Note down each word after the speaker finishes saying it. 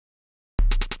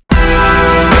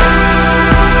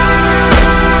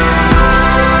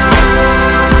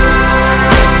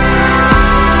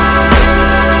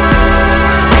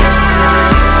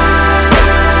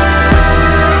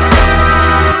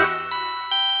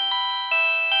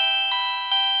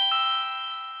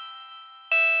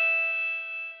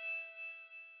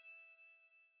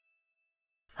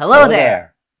Hello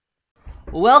there!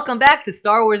 Welcome back to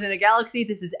Star Wars in a Galaxy.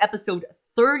 This is episode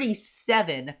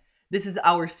 37. This is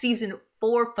our season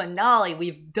 4 finale.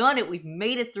 We've done it. We've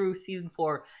made it through season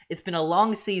 4. It's been a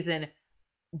long season,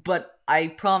 but I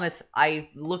promise, I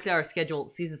looked at our schedule.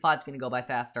 Season 5 is going to go by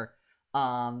faster.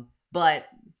 But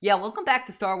yeah, welcome back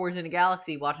to Star Wars in a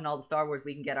Galaxy, watching all the Star Wars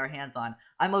we can get our hands on.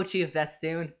 I'm Ochi of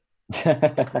Festoon.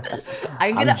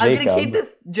 I'm gonna keep this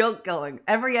joke going.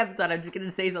 Every episode, I'm just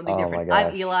gonna say something different.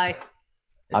 I'm Eli.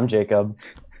 I'm Jacob.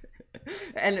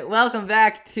 And welcome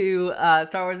back to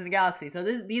Star Wars in the Galaxy.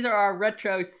 So these are our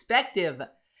retrospective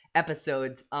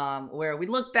episodes, where we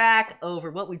look back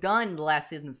over what we've done in the last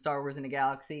season of Star Wars in the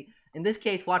Galaxy. In this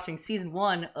case, watching season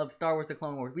 1 of Star Wars: The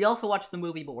Clone Wars. We also watched the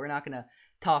movie, but we're not gonna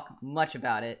talk much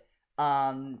about it.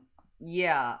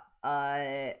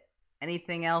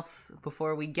 Anything else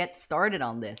before we get started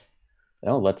on this?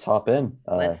 No, let's hop in.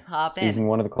 Season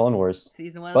 1 of the Clone Wars.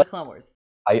 Season 1 of the Clone Wars.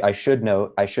 I should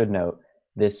note,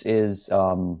 this is,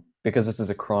 because this is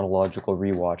a chronological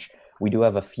rewatch, we do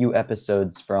have a few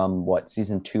episodes from,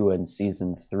 Season 2 and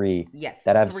Season 3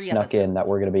 that have snuck in that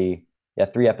we're going to be,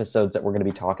 3 episodes that we're going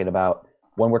to be talking about.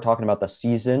 When we're talking about the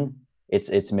season,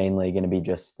 it's mainly going to be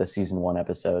just the Season 1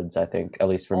 episodes, I think, at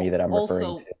least for me, that I'm referring to.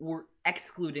 Also, we're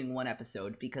excluding one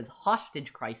episode, because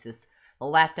Hostage Crisis, the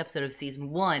last episode of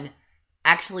Season 1,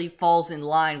 actually falls in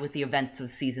line with the events of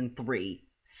Season 3.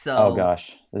 So, oh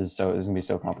gosh, this is gonna be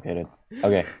so complicated.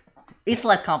 Okay. It's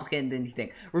less complicated than you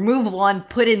think. Remove 1,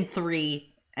 put in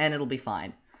 3, and it'll be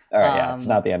fine. Alright, it's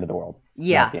not the end of the world.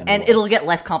 It'll get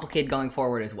less complicated going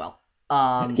forward as well.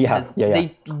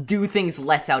 They do things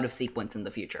less out of sequence in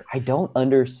the future. I don't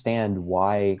understand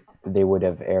why they would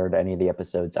have aired any of the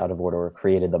episodes out of order or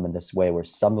created them in this way, where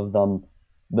some of them,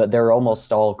 but they're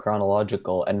almost all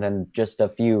chronological, and then just a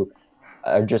few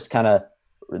are just kind of.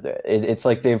 It's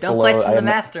like Dave Filoni. Don't question the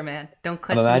master, man. Don't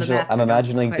question the master. I'm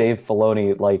imagining Dave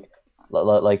Filoni like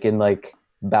in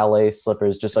ballet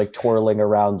slippers, just twirling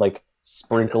around,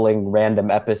 sprinkling random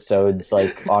episodes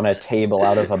on a table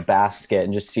out of a basket,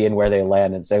 and just seeing where they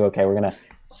land and saying, okay, we're gonna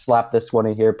slap this one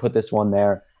in here, put this one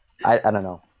there. I don't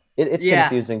know. It's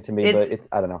confusing to me, but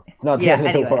I don't know. It's not the end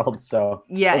of the world, so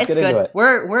let's get into it.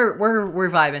 We're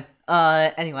vibing.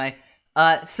 Anyway.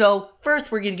 So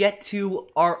first we're gonna get to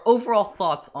our overall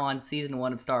thoughts on season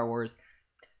 1 of Star Wars.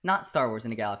 Not Star Wars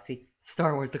in a Galaxy.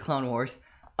 Star Wars: The Clone Wars.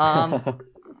 So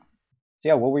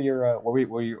yeah, what were your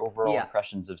overall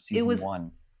impressions of season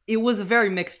 1? It was a very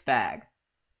mixed bag.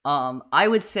 I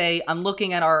would say I'm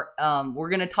looking at our we're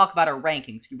gonna talk about our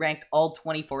rankings. We ranked all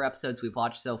 24 episodes we've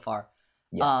watched so far.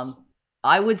 Yes.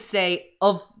 I would say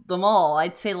of them all,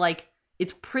 I'd say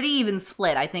it's pretty even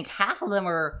split. I think half of them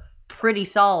are pretty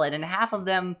solid, and half of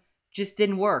them just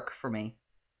didn't work for me.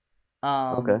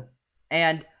 Okay.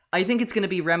 And I think it's going to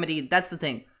be remedied. That's the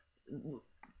thing.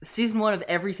 Season 1 of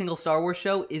every single Star Wars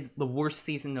show is the worst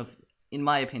season in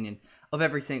my opinion, of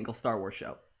every single Star Wars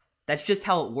show. That's just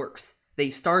how it works.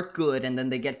 They start good, and then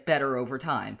they get better over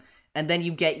time. And then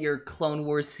you get your Clone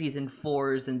Wars Season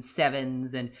 4s and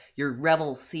 7s, and your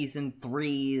Rebels Season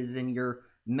 3s, and your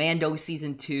Mando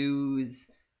Season 2s.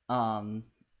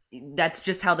 That's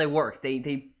just how they work.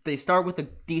 They start with a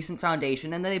decent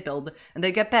foundation, and then they build, and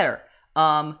they get better.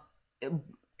 But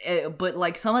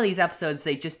some of these episodes,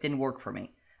 they just didn't work for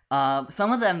me.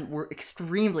 Some of them were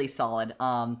extremely solid.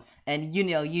 And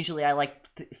usually I like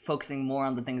focusing more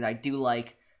on the things I do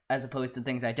like, as opposed to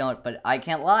things I don't. But I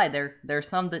can't lie, there are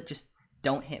some that just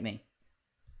don't hit me.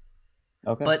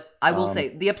 Okay. But I will say,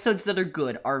 the episodes that are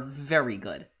good are very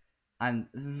good. I'm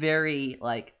very,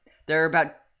 there are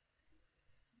about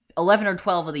 11 or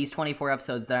 12 of these 24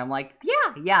 episodes that I'm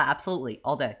yeah, absolutely,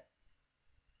 all day.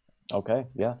 Okay,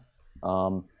 yeah.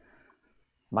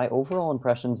 My overall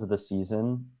impressions of the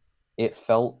season,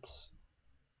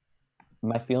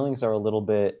 my feelings are a little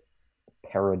bit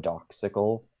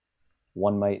paradoxical,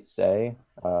 one might say.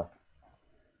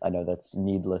 I know that's a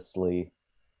needlessly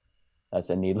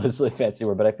fancy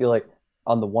word, but I feel like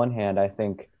on the one hand, I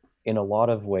think in a lot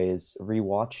of ways,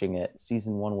 rewatching it,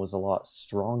 season 1 was a lot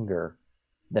stronger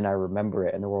than I remember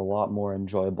it, and there were a lot more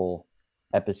enjoyable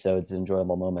episodes,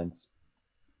 enjoyable moments.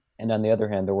 And on the other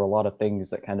hand, there were a lot of things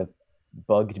that kind of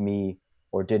bugged me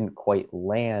or didn't quite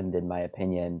land, in my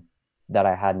opinion, that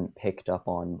I hadn't picked up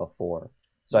on before.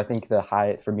 So I think the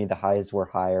highs were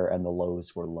higher and the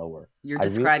lows were lower. You're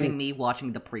describing me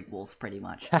watching the prequels, pretty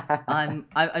much.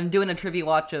 I'm doing a trivia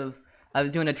watch I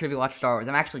was doing a trivia watch Star Wars.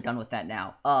 I'm actually done with that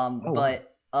now.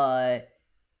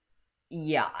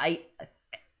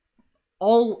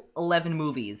 All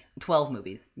 12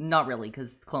 movies, not really,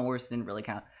 because Clone Wars didn't really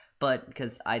count, but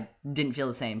because I didn't feel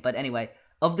the same. But anyway,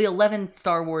 of the 11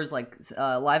 Star Wars like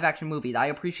live action movies, I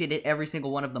appreciated every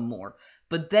single one of them more.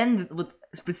 But then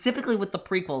specifically with the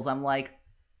prequels, I'm like,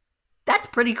 that's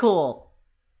pretty cool.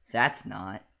 That's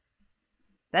not.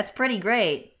 That's pretty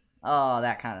great. Oh,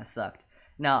 that kind of sucked.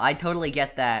 No, I totally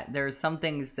get that. There's some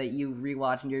things that you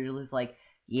rewatch and you're just like,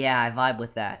 yeah, I vibe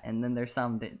with that. And then there's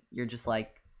some that you're just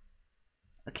like,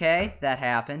 okay, that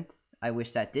happened. I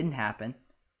wish that didn't happen.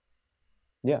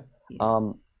 Yeah.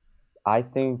 I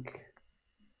think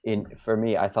for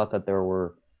me, I thought that there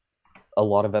were a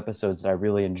lot of episodes that I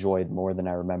really enjoyed more than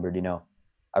I remembered.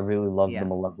 I really loved the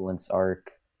Malevolence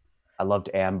arc. I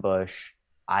loved Ambush.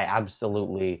 I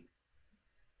absolutely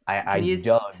Can you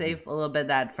dug. save a little bit of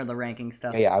that for the ranking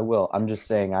stuff? Yeah, I will. I'm just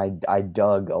saying I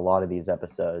dug a lot of these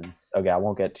episodes. Okay, I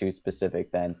won't get too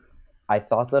specific then. I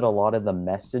thought that a lot of the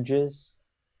messages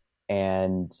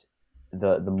and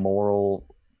the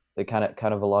moral, the kind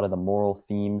of a lot of the moral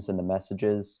themes and the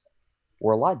messages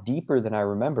were a lot deeper than I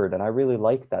remembered, and I really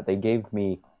liked that. They gave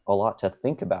me a lot to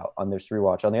think about on this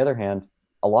rewatch. On the other hand,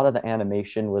 a lot of the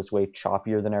animation was way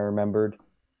choppier than I remembered.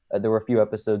 There were a few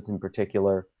episodes in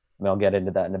particular, I mean, I'll get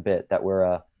into that in a bit, that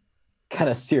were kind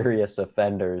of serious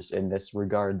offenders in this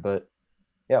regard. But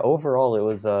yeah, overall, it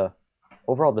was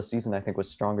overall the season I think was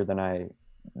stronger than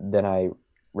I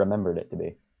remembered it to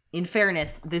be. In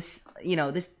fairness, this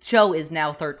show is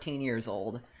now 13 years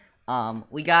old.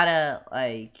 We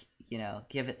gotta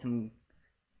give it some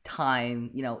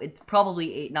time. It's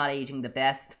probably not aging the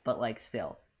best, but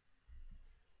still.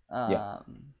 Yeah.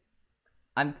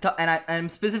 I'm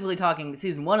specifically talking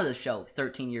season 1 of the show is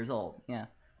 13 years old. Yeah,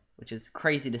 which is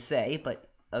crazy to say, but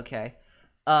okay.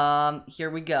 Here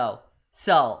we go.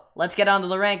 So let's get on to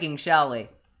the ranking, shall we?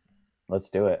 Let's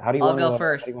do it. I'll go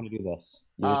first. How do you want to do this?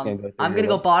 You're just gonna go I'm gonna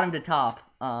go bottom to top.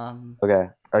 Okay.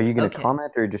 Are you gonna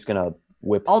comment, or are you just gonna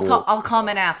whip through? I'll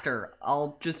comment after.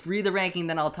 I'll just read the ranking,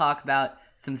 then I'll talk about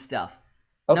some stuff.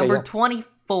 Okay, Number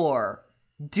 24,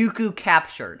 Dooku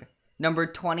captured. Number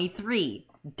 23,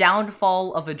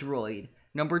 Downfall of a Droid.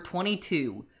 Number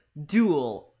 22,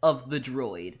 Duel of the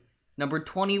Droid. Number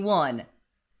 21,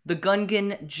 The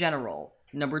Gungan General.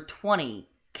 Number 20,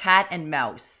 Cat and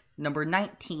Mouse. Number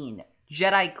 19,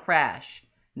 Jedi Crash.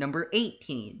 Number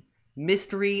 18,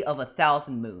 Mystery of a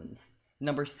Thousand Moons.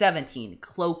 Number 17,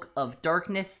 Cloak of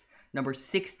Darkness. Number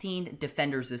 16,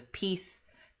 Defenders of Peace.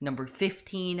 Number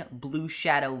 15, Blue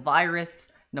Shadow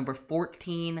Virus. Number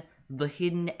 14, The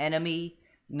Hidden Enemy.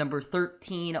 Number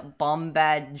 13,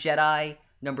 Bombad Jedi.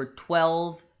 Number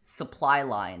 12, Supply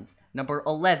Lines. Number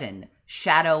 11,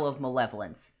 Shadow of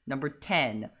Malevolence. Number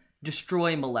 10,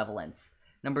 Destroy Malevolence.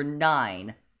 Number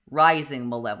 9, Rising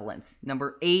Malevolence.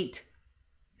 Number 8,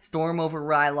 Storm over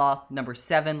Ryloth. Number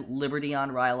 7, Liberty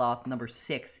on Ryloth. Number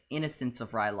 6, Innocence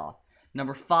of Ryloth.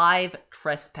 Number 5,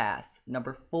 Trespass.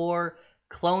 Number 4,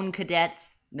 Clone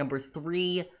Cadets. Number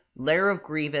 3, Lair of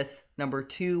Grievous. Number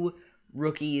 2,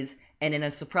 Rookies. And in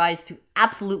a surprise to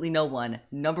absolutely no one,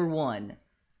 number 1,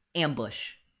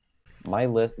 Ambush. My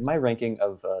ranking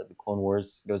of the Clone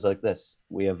Wars goes like this.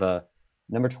 We have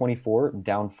number 24,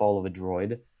 Downfall of a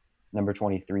Droid. Number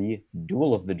 23,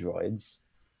 Duel of the Droids.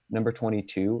 Number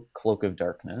 22, Cloak of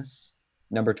Darkness.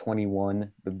 Number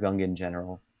 21, The Gungan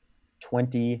General.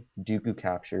 20, Dooku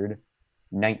Captured.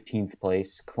 19th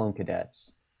place, Clone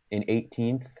Cadets. In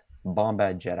 18th,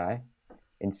 Bombad Jedi.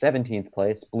 In 17th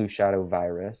place, Blue Shadow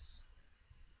Virus.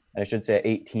 And I should say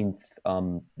 18th,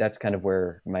 that's kind of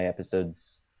where my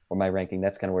episodes, or my ranking,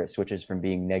 that's kind of where it switches from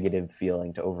being negative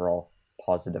feeling to overall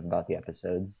positive about the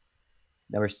episodes.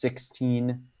 Number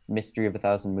 16, Mystery of a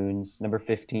Thousand Moons. Number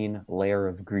 15, Lair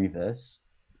of Grievous.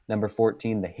 Number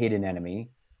 14, The Hidden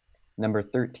Enemy. Number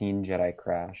 13, Jedi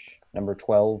Crash. Number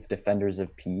 12, Defenders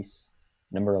of Peace.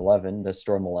 Number 11,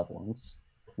 Destroy Malevolence.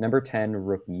 Number 10,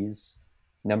 Rookies.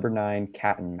 Number 9,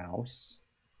 Cat and Mouse.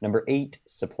 Number 8,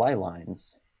 Supply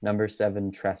Lines. Number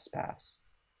 7, Trespass.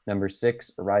 Number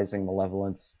 6, Rising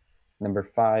Malevolence. Number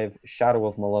 5, Shadow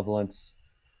of Malevolence.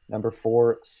 Number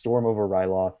 4, Storm over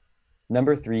Ryloth.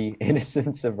 Number 3,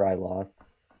 Innocence of Ryloth.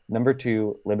 Number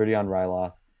 2, Liberty on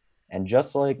Ryloth. And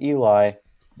just like Eli,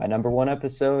 my number 1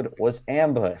 episode was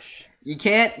Ambush. You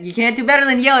can't do better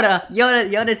than Yoda.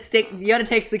 Yoda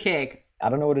takes the cake. I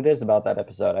don't know what it is about that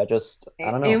episode. I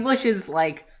don't know. Ambush is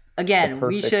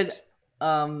we should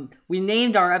we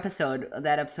named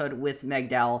that episode with Meg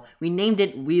Dowell. We named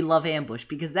it We Love Ambush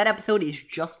because that episode is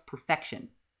just perfection.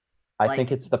 I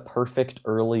think it's the perfect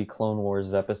early Clone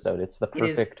Wars episode. It's the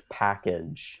perfect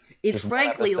package. It's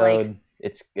frankly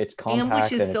it's compact.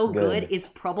 Ambush is so good. It's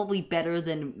probably better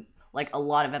than a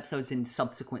lot of episodes in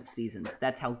subsequent seasons.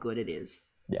 That's how good it is.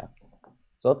 Yeah.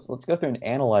 So let's go through and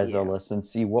analyze our list and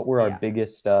see what were our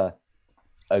biggest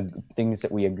things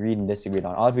that we agreed and disagreed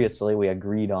on. Obviously, we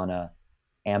agreed on On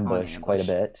Ambush quite a Ambush.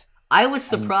 bit. I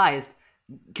was And surprised,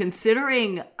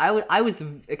 considering I was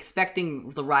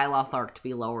expecting the Ryloth arc to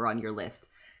be lower on your list.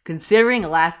 Considering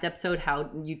last episode how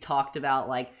you talked about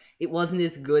like it wasn't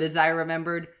as good as I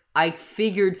remembered, I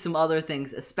figured some other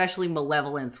things, especially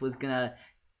Malevolence, was gonna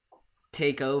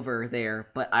take over there,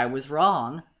 but I was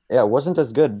wrong. yeah, it wasn't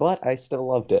as good, but I still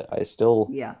loved it.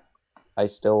 Yeah, I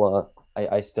still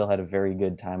had a very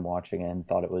good time watching it and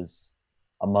thought it was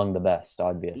among the best.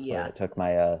 Obviously, yeah. it took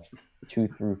my 2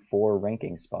 through 4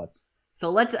 ranking spots. So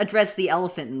let's address the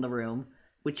elephant in the room,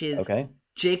 which is Okay.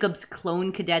 Jacob's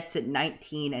Clone Cadets at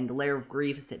 19 and Lair of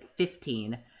Grievous at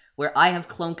 15, where I have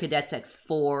Clone Cadets at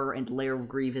 4 and Lair of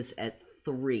Grievous at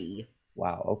 3,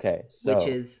 Wow. Okay. which So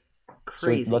is should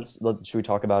crazy. should we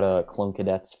talk about Clone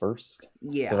Cadets first?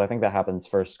 Yeah. Because I think that happens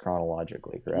first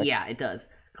chronologically, correct? Yeah, it does.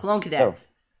 Clone Cadets.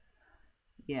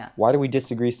 Yeah. Why do we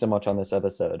disagree so much on this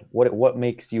episode? What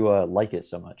makes you like it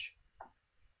so much?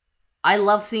 I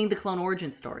love seeing the clone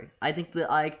origin story. I think that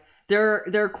like there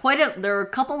are a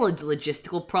couple of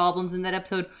logistical problems in that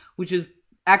episode, which is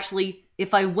actually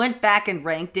if I went back and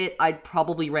ranked it, I'd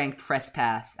probably rank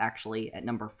Trespass actually at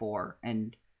number 4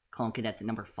 and Clone Cadets at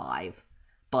number 5.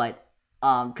 But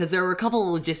because there were a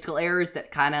couple of logistical errors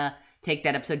that kind of take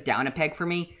that episode down a peg for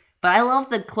me. But I love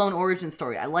the clone origin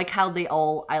story. I like how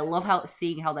I love how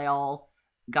seeing how they all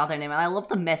got their name, and I love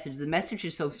the message. The message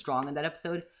is so strong in that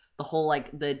episode. The whole like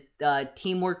the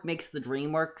teamwork makes the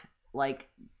dream work, like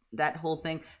that whole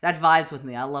thing that vibes with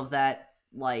me. I love that.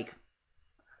 Like,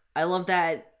 I love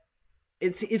that.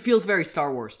 It feels very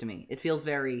Star Wars to me. It feels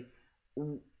very,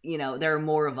 there are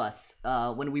more of us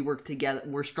when we work together.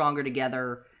 We're stronger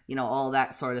together. All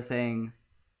that sort of thing.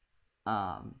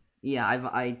 Yeah,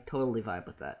 I totally vibe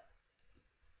with that.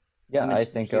 Yeah, I'm I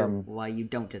interested to think hear why you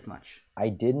don't as much. I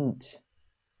didn't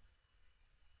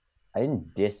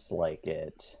dislike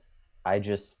it. I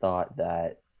just thought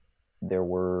that there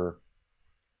were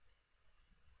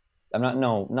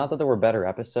not that there were better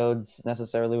episodes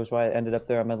necessarily was why it ended up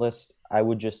there on my list. I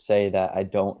would just say that I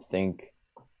don't think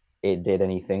it did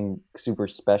anything super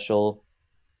special.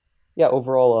 Yeah,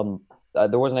 overall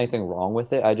there wasn't anything wrong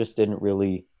with it. I just didn't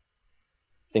really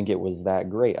think it was that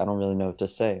great. I don't really know what to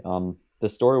say. The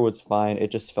story was fine.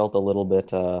 It just felt a little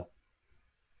bit and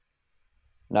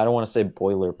I don't want to say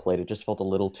boilerplate. It just felt a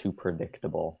little too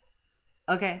predictable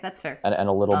Okay, that's fair. and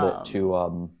a little bit too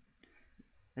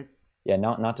it- yeah,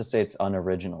 not to say it's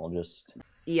unoriginal, just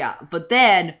Yeah, but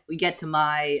then we get to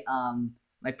my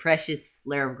my precious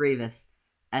Lair of Grievous,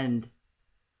 and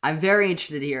I'm very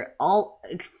interested here. I'll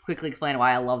quickly explain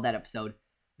why I love that episode.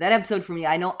 That episode for me,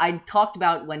 I know I talked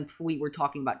about when we were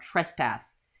talking about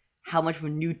Trespass, how much of a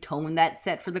new tone that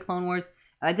set for the Clone Wars,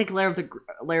 and I think Lair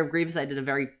of Grievous, I did a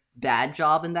very bad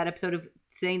job in that episode of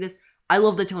saying this. I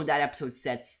love the tone that episode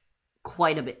sets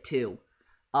quite a bit too.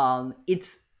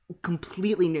 It's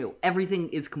completely new. Everything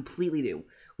is completely new.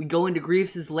 We go into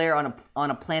Grievous's lair on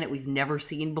a planet we've never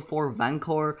seen before,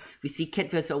 Vancor. We see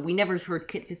Kit Fisto. We never heard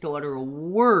Kit Fisto utter a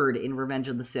word in Revenge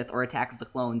of the Sith or Attack of the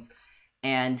Clones.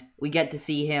 And we get to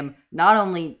see him not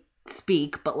only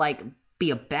speak, but like be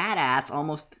a badass,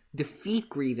 almost defeat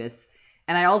Grievous.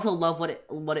 And I also love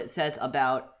what it says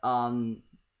about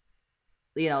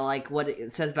like what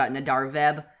it says about Nadar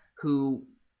Veb, who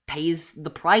pays the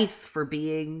price for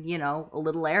being, a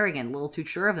little arrogant, a little too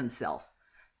sure of himself.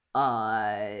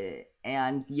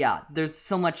 And yeah,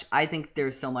 I think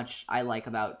there's so much I like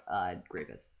about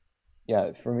Grievous.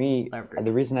 yeah, for me, Lair of Grievous.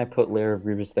 the reason I put Lair of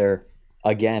Grievous there,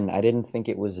 again, I didn't think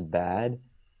it was bad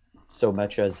so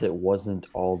much as it wasn't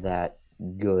all that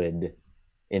good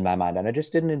in my mind, and I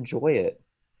just didn't enjoy it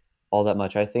all that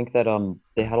much. I think that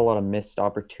they had a lot of missed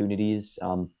opportunities.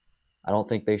 I don't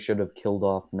think they should have killed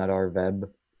off Nadar Veb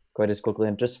quite as quickly,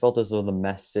 and it just felt as though the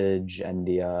message and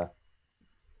the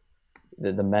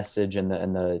message and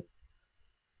the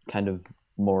kind of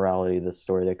morality of the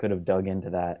story, they could have dug into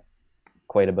that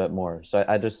quite a bit more. So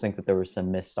I just think that there were some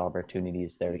missed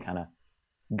opportunities there to kind of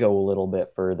go a little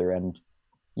bit further, and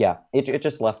yeah, it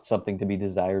just left something to be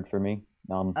desired for me.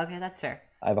 Okay, that's fair.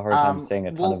 I have a hard time saying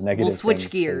a ton of negative We'll switch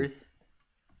things, gears.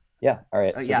 Yeah, all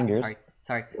right, Oh, switching yeah, gears.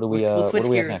 sorry. What do we, We'll switch what do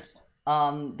we have gears.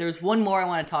 next? There's one more I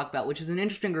want to talk about, which is an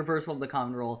interesting reversal of the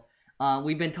common rule.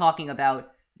 We've been talking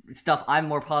about stuff I'm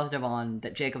more positive on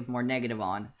that Jacob's more negative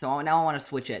on, so now I want to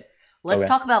switch it. Let's Okay.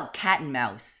 talk about Cat and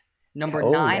Mouse, number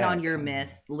Oh, 9 yeah. on your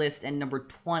list and number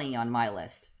 20 on my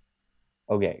list.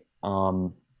 Okay,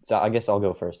 so I guess I'll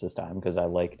go first this time because I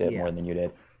liked it Yeah. more than you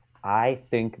did. I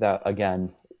think that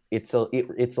again, it's a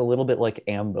little bit like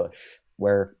Ambush,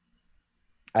 where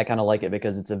I kind of like it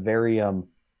because it's a very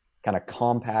kind of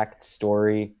compact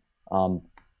story.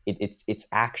 It's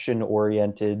action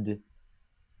oriented.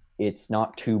 It's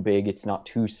not too big. It's not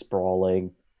too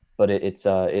sprawling, but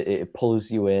it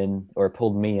pulls you in, or it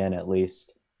pulled me in at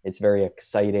least. It's very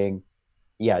exciting.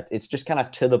 Yeah, it's just kind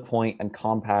of to the point and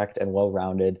compact and well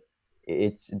rounded.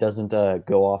 It doesn't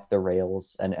go off the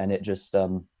rails, and it just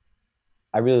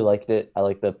I really liked it. I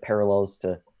like the parallels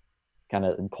to kind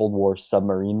of Cold War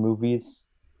submarine movies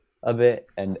a bit,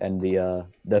 and the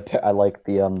I like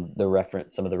the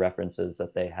reference, some of the references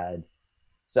that they had.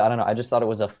 So I don't know. I just thought it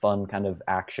was a fun kind of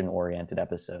action oriented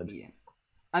episode. Yeah.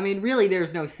 I mean, really,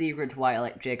 there's no secret to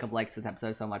why Jacob likes this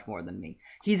episode so much more than me.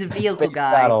 He's a vehicle Space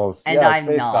guy, battles. and Yeah, I'm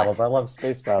space not. battles. I love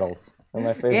space battles. They're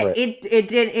my favorite.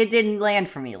 It didn't land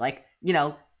for me. Like, you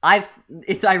know,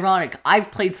 it's ironic.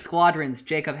 I've played Squadrons.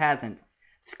 Jacob hasn't.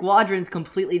 Squadrons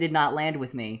completely did not land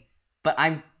with me. But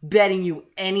I'm betting you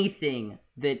anything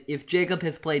that if Jacob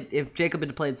had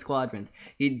played Squadrons,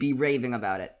 he'd be raving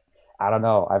about it. I don't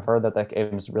know. I've heard that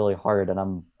game is really hard, and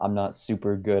I'm not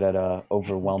super good at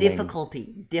overwhelming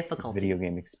Difficulty. video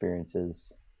game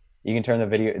experiences. You can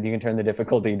turn the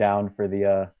difficulty down for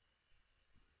the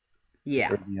Yeah.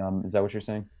 for the is that what you're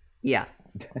saying? Yeah.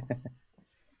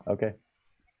 Okay.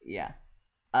 Yeah.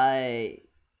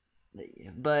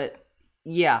 But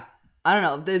yeah, I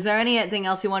don't know. Is there anything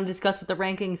else you want to discuss with the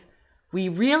rankings? We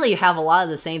really have a lot of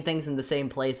the same things in the same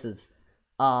places.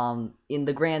 In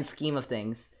the grand scheme of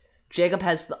things, Jacob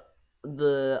has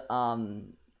the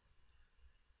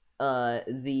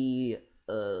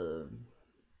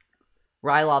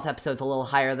Ryloth episodes a little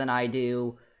higher than I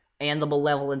do, and the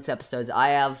Malevolence episodes. I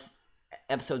have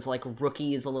episodes like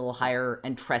Rookies a little higher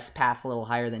and Trespass a little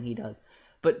higher than he does.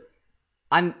 But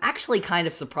I'm actually kind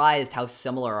of surprised how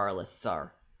similar our lists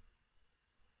are.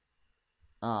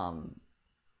 In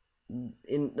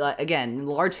the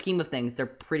large scheme of things, they're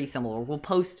pretty similar. We'll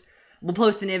post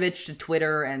an image to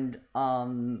Twitter and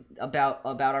about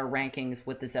our rankings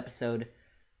with this episode.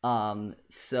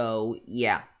 So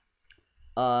yeah.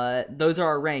 Those are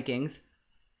our rankings.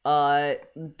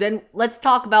 Then let's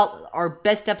talk about our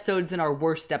best episodes and our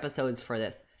worst episodes for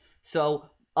this. So,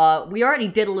 we already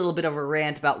did a little bit of a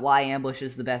rant about why Ambush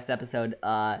is the best episode,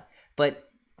 but,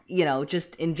 you know,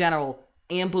 just in general,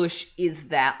 Ambush is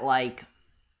that, like...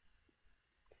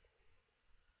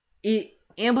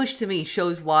 Ambush, to me,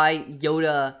 shows why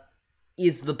Yoda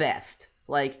is the best.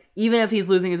 Like, even if he's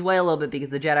losing his way a little bit because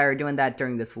the Jedi are doing that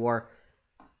during this war,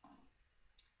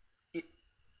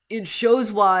 it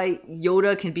shows why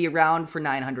Yoda can be around for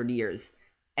 900 years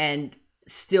and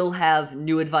still have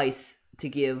new advice to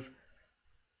give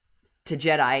to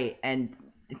Jedi and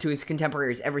to his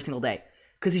contemporaries every single day.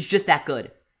 Because he's just that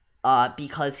good.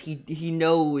 Because he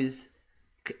knows...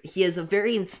 He has a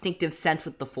very instinctive sense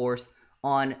with the Force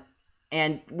on...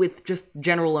 and with just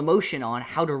general emotion on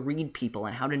how to read people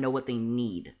and how to know what they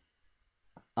need.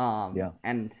 Yeah.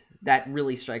 And that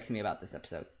really strikes me about this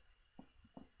episode.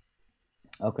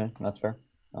 Okay, that's fair.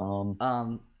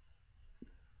 Care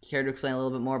to explain a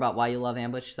little bit more about why you love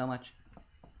Ambush so much?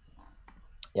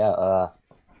 Yeah,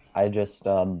 I just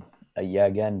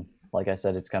again, like I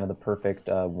said, it's kind of the perfect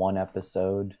one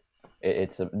episode.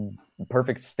 It's a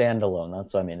perfect standalone.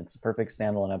 That's what I mean. It's a perfect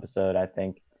standalone episode. I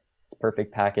think it's a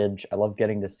perfect package. I love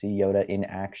getting to see Yoda in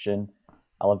action.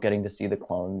 I love getting to see the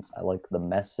clones. I like the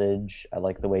message. I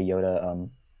like the way Yoda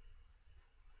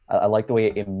I like the way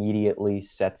it immediately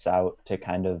sets out to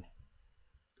kind of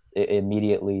it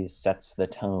immediately sets the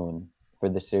tone for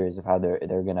the series of how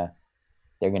they're gonna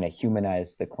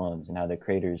humanize the clones and how the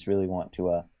creators really want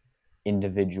to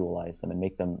individualize them and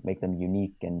make them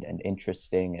unique and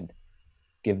interesting and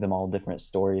give them all different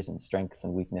stories and strengths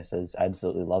and weaknesses. I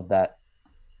absolutely love that.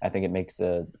 I think it makes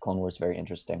Clone Wars very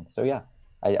interesting. So yeah,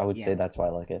 I would say that's why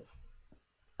I like it.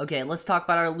 Okay, let's talk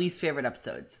about our least favorite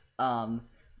episodes.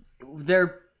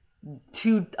 They're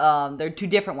two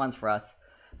different ones for us.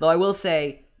 Though I will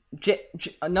say,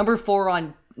 number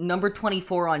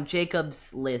 24 on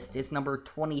Jacob's list is number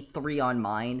 23 on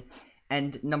mine,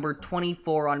 and number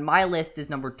 24 on my list is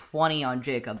number 20 on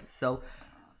Jacob's. So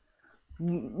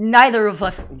neither of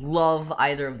us love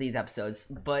either of these episodes.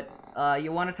 But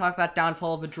you want to talk about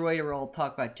Downfall of a Droid, or I'll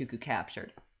talk about Dooku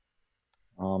Captured?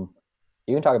 You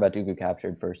can talk about Dooku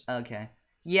Captured first. Okay.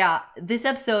 Yeah, this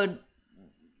episode,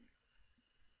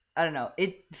 I don't know,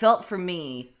 it felt for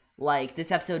me like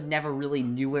this episode never really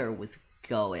knew where it was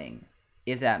going,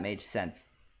 if that made sense.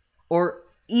 Or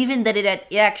even that it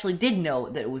actually did know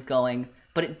that it was going,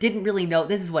 but it didn't really know.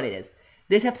 This is what it is.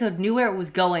 This episode knew where it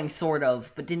was going, sort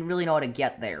of, but didn't really know how to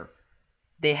get there.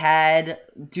 They had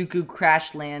Dooku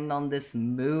crash land on this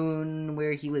moon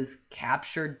where he was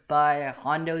captured by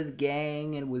Hondo's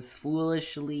gang and was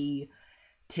foolishly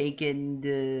taken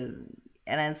to,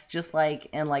 and it's just like,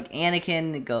 and like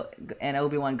Anakin go and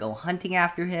Obi-Wan go hunting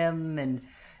after him, and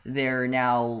they're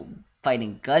now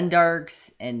fighting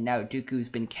Gundarks, and now Dooku's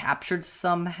been captured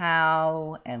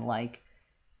somehow, and like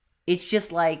it's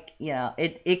just like,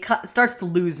 it starts to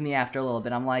lose me after a little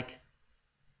bit. I'm like,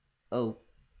 okay,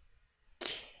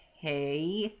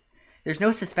 there's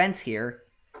no suspense here.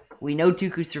 We know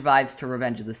Dooku survives to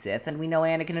Revenge of the Sith, and we know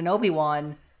Anakin and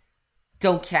Obi-Wan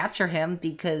don't capture him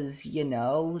because,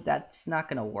 that's not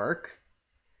gonna work.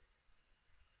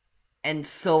 And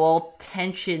so all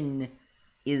tension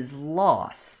is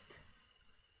lost.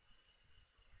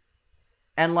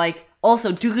 And, like,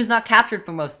 also, Dooku's not captured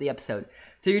for most of the episode.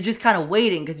 So you're just kind of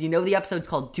waiting, because the episode's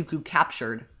called Dooku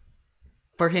Captured,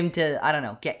 for him to, I don't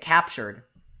know, get captured.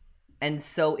 And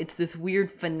so it's this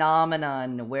weird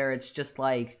phenomenon where it's just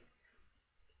like,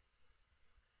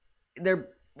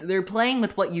 they're playing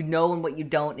with what you know and what you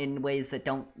don't in ways that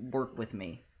don't work with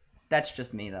me. That's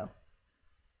just me, though.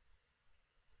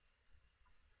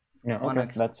 Yeah, okay,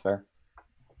 that's fair.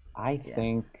 I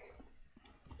think,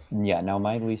 now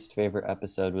my least favorite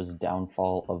episode was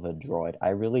Downfall of a Droid. I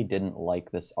really didn't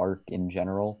like this arc in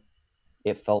general.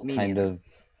 It felt kind of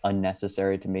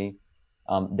unnecessary to me.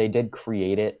 They did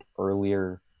create it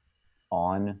earlier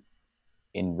on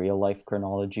in real life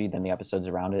chronology than the episodes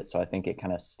around it, so I think it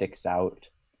kind of sticks out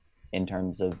in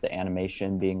terms of the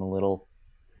animation being a little,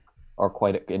 or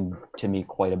quite a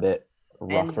bit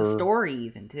rougher. And the story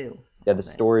even too. Yeah, the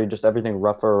story, just everything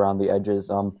rougher around the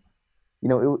edges.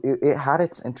 It had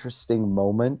its interesting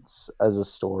moments as a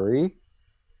story,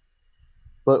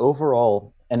 but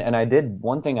overall, and I did,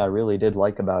 one thing I really did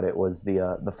like about it was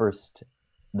the first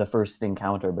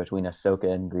encounter between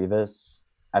Ahsoka and Grievous.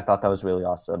 I thought that was really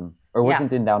awesome. Or it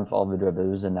wasn't in Downfall of the Droid, but it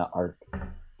was in that arc.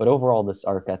 But overall, this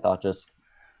arc, I thought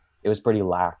it was pretty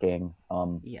lacking.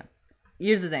 Yeah.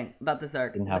 Here's the thing about this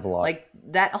arc. Didn't have a lot. Like,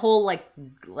 that whole,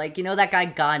 that guy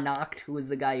Ganoct, who was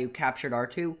the guy who captured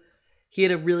R2? He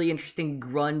had a really interesting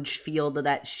grunge feel to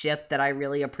that ship that I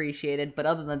really appreciated. But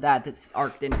other than that, this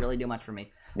arc didn't really do much for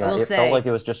me. Yeah, it felt like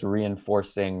it was just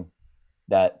reinforcing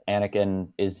that Anakin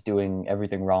is doing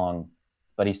everything wrong,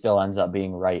 but he still ends up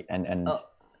being right.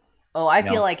 I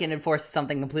feel like it enforced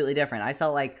something completely different. I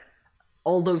felt like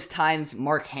all those times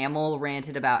Mark Hamill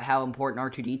ranted about how important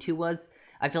R2-D2 was,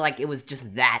 I feel like it was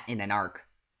just that in an arc.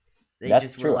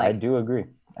 That's true. I do agree.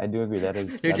 That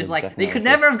is. They're just like, they could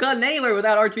never have gotten anywhere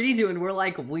without R2-D2, and we're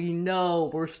like, we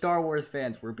know, we're Star Wars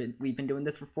fans. We've been doing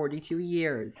this for 42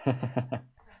 years.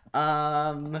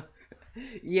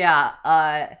 Yeah.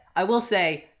 I will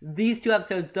say these two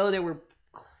episodes, though they were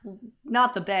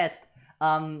not the best,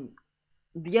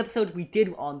 the episode we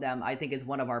did on them, I think, is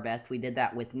one of our best. We did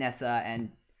that with Nessa,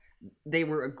 and they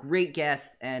were a great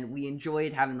guest, and we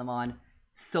enjoyed having them on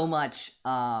so much.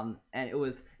 And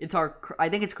I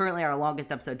think it's currently our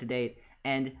longest episode to date,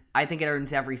 and I think it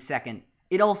earns every second.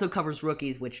 It also covers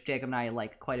rookies, which Jacob and I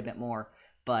like quite a bit more.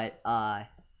 But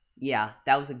yeah,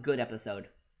 that was a good episode.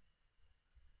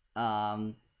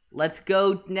 Let's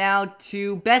go now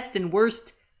to best and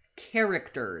worst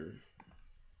characters.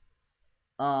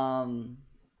 You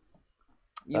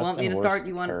want me to start?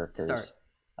 You want to start?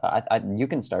 You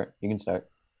can start.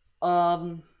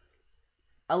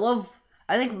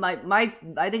 I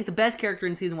think the best character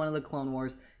in season 1 of the Clone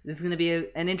Wars, this is going to be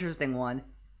an interesting one.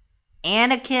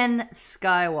 Anakin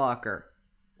Skywalker.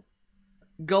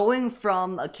 Going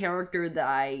from a character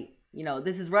that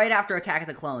this is right after Attack of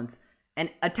the Clones. And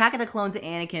Attack of the Clones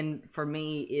Anakin, for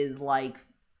me, is like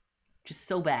just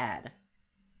so bad.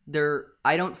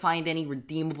 I don't find any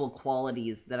redeemable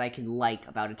qualities that I can like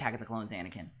about Attack of the Clones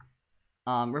Anakin.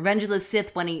 Revenge of the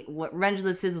Sith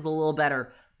is a little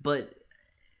better, but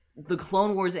the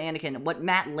Clone Wars Anakin, what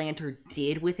Matt Lanter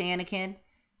did with Anakin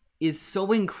is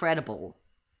so incredible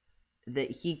that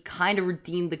he kind of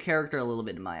redeemed the character a little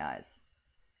bit in my eyes.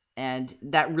 And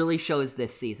that really shows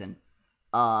this season.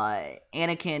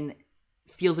 Anakin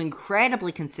feels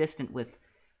incredibly consistent with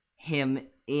him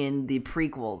in the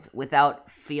prequels without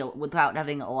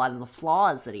having a lot of the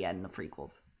flaws that he had in the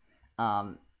prequels.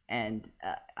 Filoni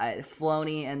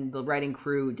and the writing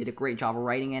crew did a great job of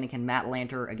writing Anakin. Matt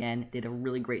Lanter, again, did a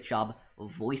really great job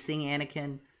of voicing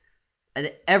Anakin.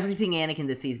 Everything Anakin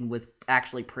this season was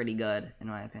actually pretty good, in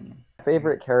my opinion. My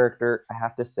favorite character, I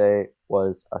have to say,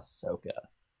 was Ahsoka.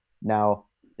 Now,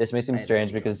 this may seem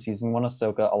strange because season 1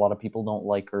 Ahsoka, a lot of people don't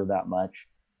like her that much,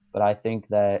 but I think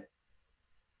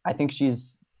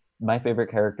she's my favorite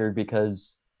character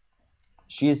because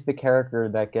she's the character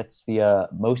that gets the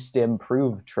most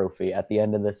improved trophy at the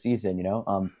end of the season.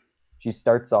 She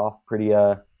starts off pretty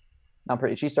not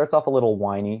pretty. She starts off a little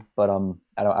whiny, but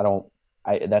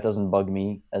that doesn't bug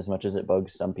me as much as it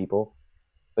bugs some people.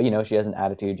 But she has an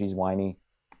attitude. She's whiny.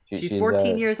 She's She's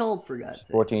 14 years old, for God's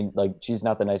sake. 14. Like, she's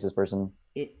not the nicest person.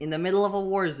 In the middle of a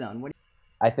war zone.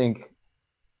 I think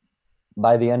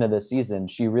by the end of the season,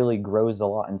 she really grows a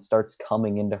lot and starts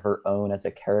coming into her own as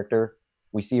a character.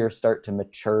 We see her start to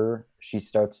mature. She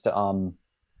starts to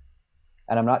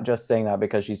and I'm not just saying that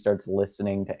because she starts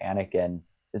listening to Anakin.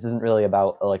 This isn't really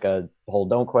about like a whole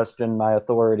 "don't question my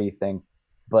authority" thing,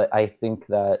 but I think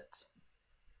that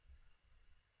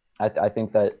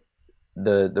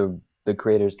the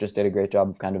creators just did a great job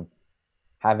of kind of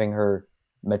having her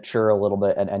mature a little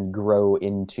bit and grow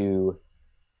into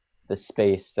the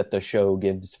space that the show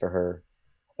gives for her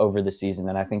over the season.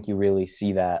 And I think you really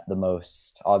see that the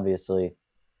most, obviously,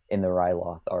 in the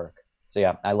Ryloth arc. So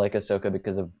yeah, I like Ahsoka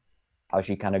because of how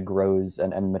she kind of grows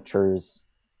and matures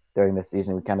during the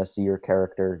season. We kind of see her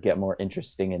character get more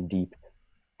interesting and deep.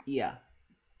 Yeah.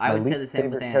 I would say the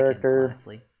same with Anakin, character,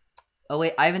 honestly. Oh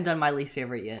wait, I haven't done my least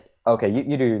favorite yet. Okay,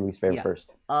 you do your least favorite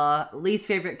first. Least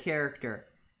favorite character.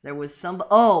 There was some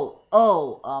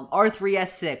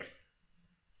R3S6.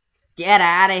 Get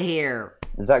out of here.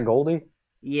 Is that Goldie?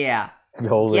 Yeah.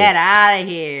 Goldie. Get out of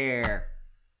here.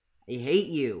 I hate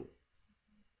you.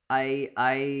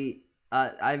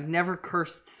 I've never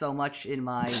cursed so much in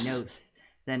my notes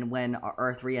than when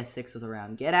R3S6 was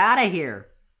around. Get out of here.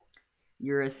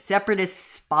 You're a separatist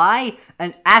spy?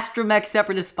 An astromech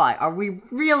separatist spy. Are we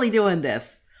really doing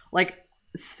this? Like,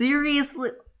 seriously?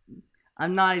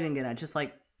 I'm not even gonna, just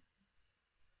like...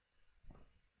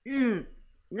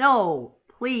 no,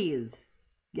 please.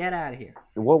 Get out of here.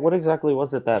 What exactly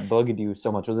was it that bugged you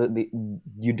so much? Was it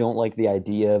you don't like the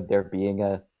idea of there being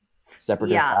a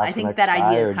separatist? Yeah, I think that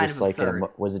idea is kind of absurd.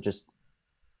 Was it just...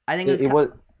 I think it was...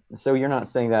 So you're not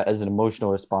saying that as an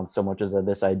emotional response so much as that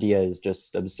this idea is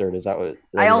just absurd. Is that what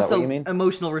you mean?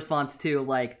 Emotional response too,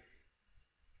 like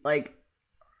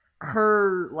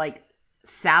her like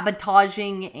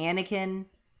sabotaging Anakin,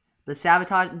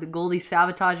 the Goldie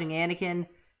sabotaging Anakin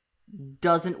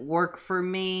doesn't work for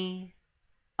me.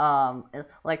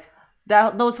 Like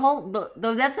that those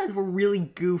episodes were really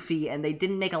goofy and they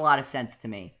didn't make a lot of sense to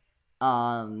me.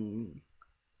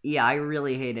 Yeah, I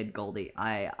really hated Goldie.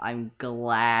 I'm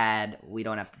glad we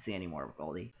don't have to see any more of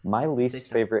Goldie. My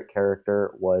least favorite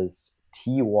character was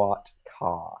Tiwat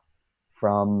Ka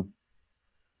from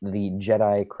the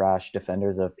Jedi Crash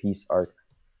Defenders of Peace arc.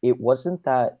 It wasn't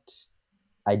that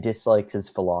I disliked his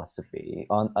philosophy.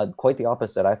 On quite the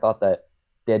opposite. I thought that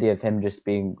the idea of him just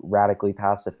being radically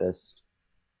pacifist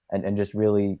and just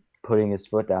really putting his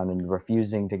foot down and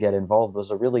refusing to get involved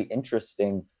was a really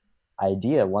interesting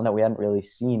idea, one that we hadn't really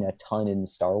seen a ton in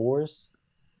Star Wars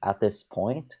at this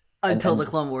point. Until the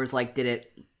Clone Wars did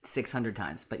it 600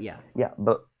 times, but yeah. Yeah,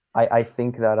 but I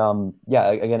think that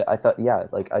again,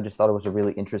 I just thought it was a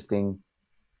really interesting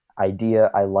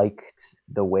idea. I liked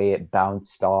the way it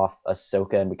bounced off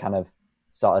Ahsoka, and we kind of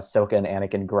saw Ahsoka and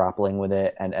Anakin grappling with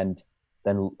it, and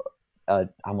then I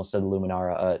almost said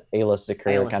Luminara, Aayla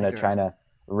Secura kind of trying to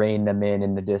rein them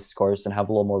in the discourse and have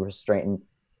a little more restraint. And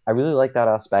I really like that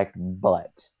aspect,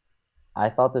 but I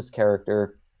thought this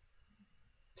character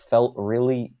felt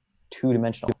really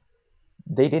two-dimensional.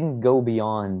 They didn't go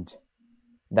beyond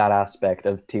that aspect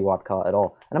of Tiwat Ka at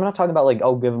all. And I'm not talking about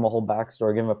give him a whole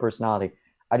backstory, give him a personality.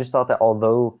 I just thought that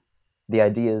although the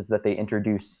ideas that they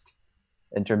introduced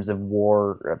in terms of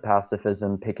war,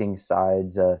 pacifism, picking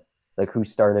sides, like who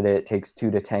started it, takes two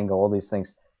to tango, all these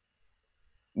things,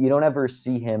 you don't ever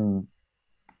see him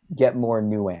get more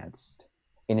nuanced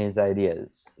in his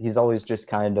ideas. He's always just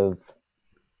kind of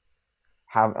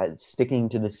sticking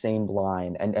to the same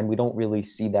line, and we don't really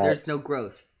see that. There's no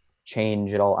growth,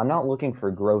 change at all. I'm not looking for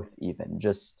growth even.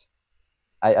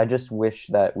 I just wish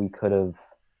that we could have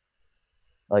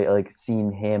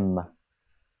seen him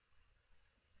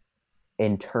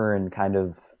in turn kind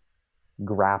of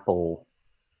grapple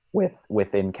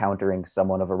with encountering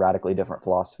someone of a radically different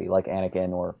philosophy like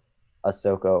Anakin or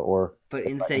Ahsoka, but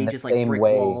instead he just brick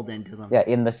walled into them. Yeah,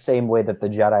 in the same way that the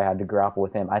Jedi had to grapple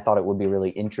with him. I thought it would be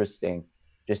really interesting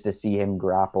just to see him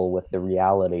grapple with the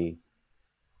reality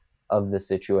of the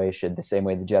situation, the same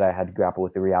way the Jedi had to grapple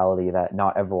with the reality that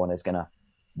not everyone is gonna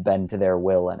bend to their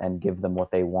will and give them what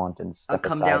they want and step aside. A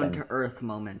come down to earth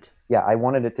moment. Yeah, I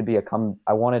wanted it to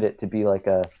be like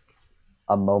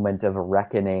a moment of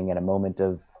reckoning and a moment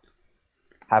of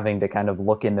having to kind of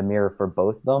look in the mirror for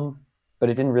both of them. But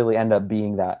it didn't really end up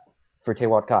being that for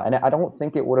Tiwat Ka. And I don't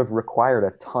think it would have required a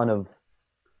ton of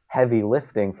heavy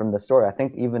lifting from the story. I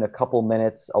think even a couple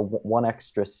minutes, one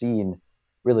extra scene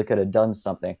really could have done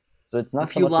something. So it's A not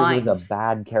so few much that he was a lines.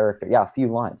 bad character. Yeah, a few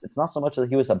lines. It's not so much that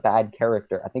he was a bad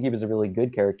character. I think he was a really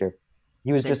good character.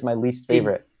 He was just That my least didn't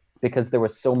favorite because there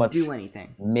was so do much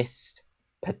anything. missed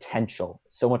potential,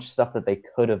 so much stuff that they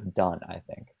could have done, I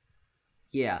think.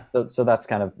 Yeah. So that's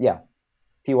kind of, yeah.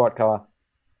 Tiwatka,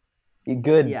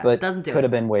 good, Yeah. but Doesn't do could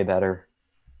have it. been way better.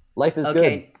 Life is good,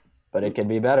 Okay. but it can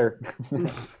be better.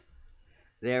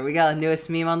 There we go. Newest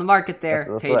meme on the market there. That's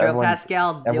what Pedro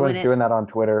Pascal doing everyone's it. doing that on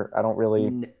Twitter. I don't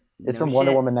really. It's No from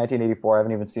Wonder shit. Woman 1984. I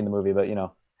haven't even seen the movie, but Yeah.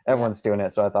 everyone's doing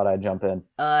it, so I thought I'd jump in.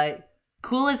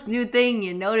 Coolest new thing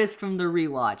you noticed from the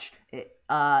rewatch.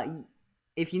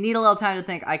 If you need a little time to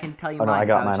think, I can tell you Oh no, mine. I 'Cause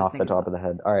got was mine just off the thinking top about of the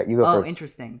head. All right, you go Oh, first.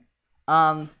 interesting.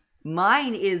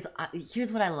 Mine is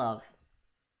here's what I love.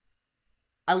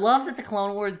 I love that the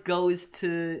Clone Wars goes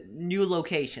to new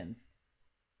locations,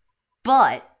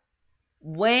 but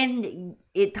when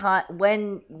it's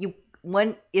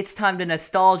time to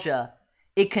nostalgia,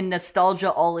 it can nostalgia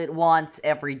all it wants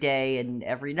every day and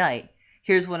every night.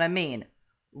 Here's what I mean.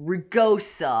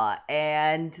 Rugosa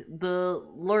and the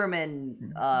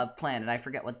Lurman planet. I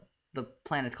forget what the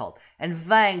planet's called. And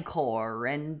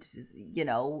Vancor and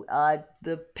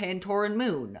the Pantoran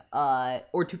moon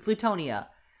or to Plutonia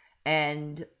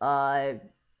and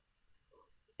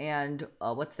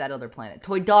what's that other planet?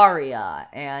 Toydaria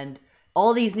and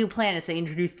all these new planets they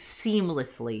introduced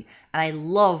seamlessly, and I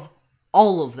love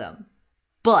all of them.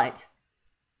 But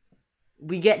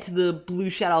we get to the Blue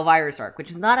Shadow Virus arc, which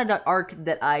is not an arc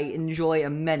that I enjoy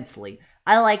immensely.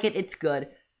 I like it, it's good.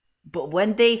 But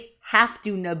when they have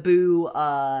to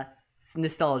Naboo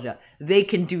nostalgia, they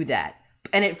can do that.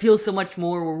 And it feels so much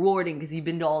more rewarding because you've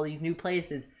been to all these new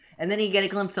places. And then you get a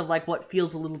glimpse of like what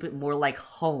feels a little bit more like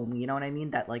home, you know what I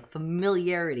mean? That like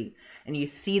familiarity. And you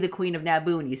see the Queen of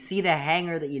Naboo and you see the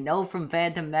hangar that you know from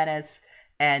Phantom Menace,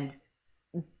 and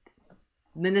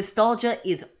the nostalgia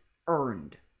is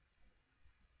earned.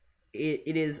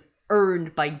 It is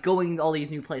earned by going to all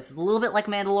these new places. A little bit like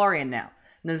Mandalorian now.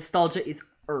 The nostalgia is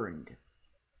earned.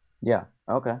 Yeah,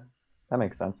 okay. That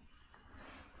makes sense.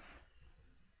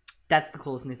 That's the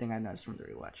coolest new thing I noticed from the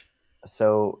rewatch.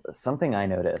 So something I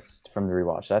noticed from the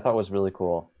rewatch that I thought was really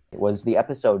cool was the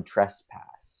episode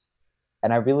Trespass.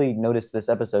 And I really noticed this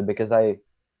episode because it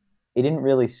didn't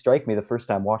really strike me the first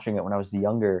time watching it when I was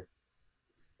younger,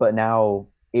 but now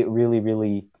it really,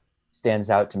 really stands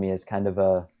out to me as kind of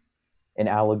an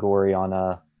allegory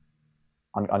on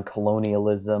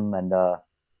colonialism and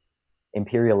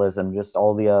imperialism, just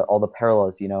all the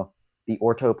parallels, the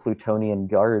Orto Plutonian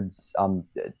guards,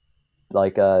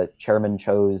 like Chairman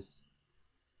Cho's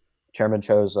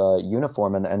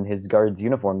uniform and his guards'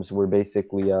 uniforms were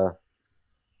basically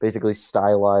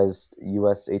stylized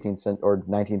U.S. 18th or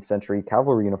 19th century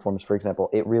cavalry uniforms, for example.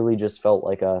 It really just felt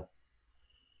like it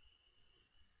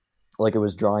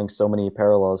was drawing so many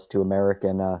parallels to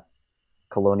American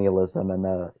colonialism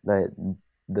and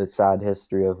the sad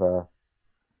history of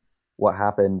what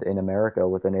happened in America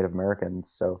with the Native Americans.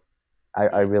 So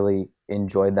I really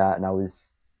enjoyed that, and I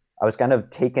was kind of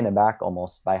taken aback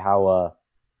almost by how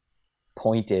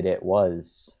pointed it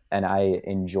was, and I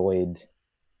enjoyed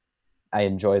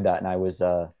that, and I was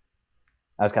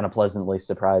kind of pleasantly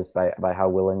surprised by how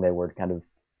willing they were to kind of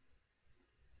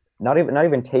not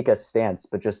even take a stance,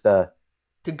 but just to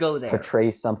go there,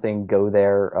 portray something, go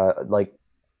there, like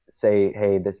say,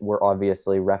 hey, we're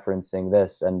obviously referencing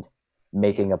this and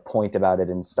making a point about it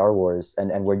in Star Wars,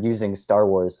 and we're using Star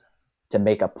Wars to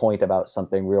make a point about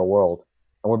something real world,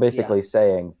 and we're basically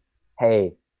saying,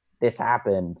 hey, this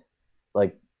happened,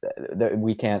 like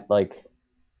we can't like.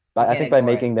 I think by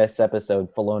making this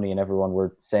episode, Filoni and everyone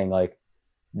were saying like,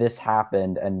 this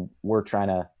happened, and we're trying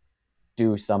to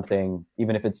do something,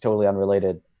 even if it's totally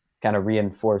unrelated, kind of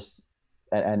reinforce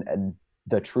and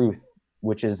the truth,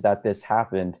 which is that this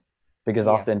happened, because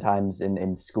oftentimes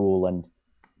in school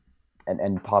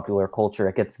and popular culture,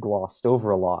 it gets glossed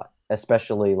over a lot,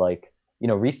 especially like,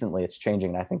 recently it's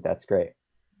changing, and I think that's great.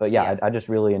 But I just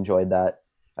really enjoyed that.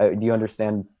 Do you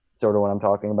understand sort of what I'm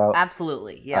talking about?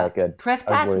 Absolutely, yeah. All right, good.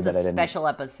 Trespass is a special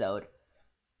episode.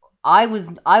 I was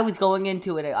going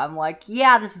into it, I'm like,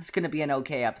 yeah, this is going to be an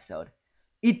okay episode.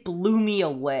 It blew me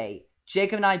away.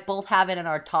 Jacob and I both have it in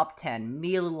our top 10.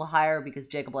 Me a little higher because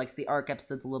Jacob likes the arc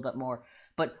episodes a little bit more.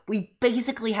 But we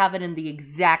basically have it in the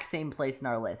exact same place in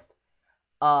our list.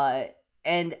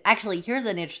 And actually, here's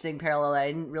an interesting parallel that I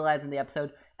didn't realize in the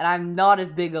episode. And I'm not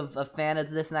as big of a fan of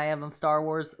this as I am of Star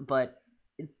Wars, but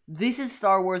this is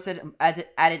Star Wars at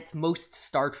its most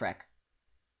Star Trek.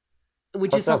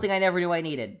 Which is something I never knew I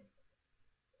needed.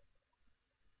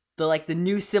 the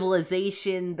new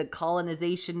civilization, the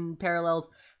colonization parallels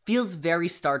feels very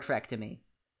Star Trek to me.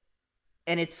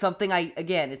 And it's something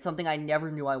it's something I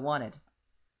never knew I wanted.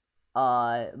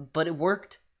 But it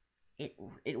worked.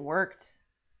 It worked.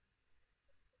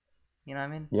 You know what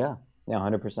I mean? Yeah,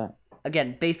 100%.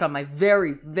 Again, based on my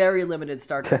very, very limited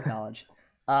Star Trek knowledge.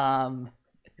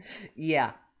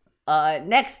 Yeah.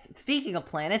 Next, speaking of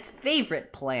planets,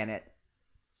 favorite planet.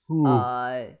 Ooh.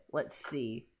 Let's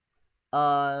see.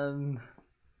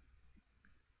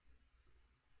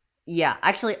 Yeah,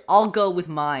 actually, I'll go with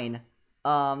mine.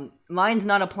 Mine's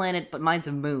not a planet, but mine's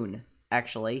a moon,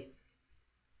 actually.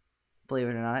 Believe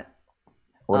it or not.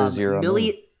 What is your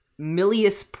moon?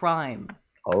 Milius Prime.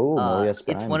 Oh, Milius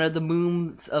Prime. It's one of the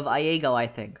moons of Iago, I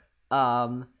think.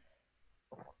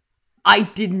 I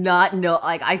did not know,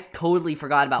 like, I totally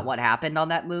forgot about what happened on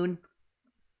that moon.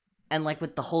 And, like,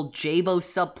 with the whole Jabo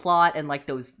subplot and, like,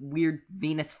 those weird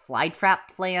Venus flytrap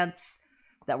plants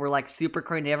that were, like, super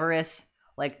carnivorous.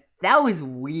 Like, that was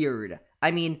weird.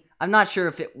 I mean, I'm not sure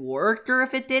if it worked or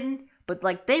if it didn't, but,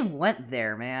 like, they went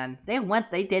there, man. They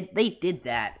did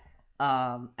that.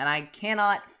 And I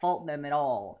cannot fault them at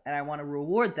all. And I want to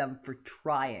reward them for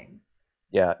trying.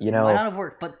 Yeah, It might not have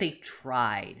worked, but they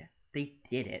tried. They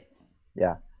did it.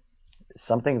 Yeah.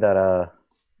 Something that,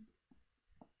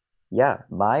 yeah,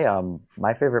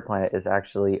 my favorite planet is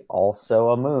actually also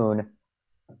a moon.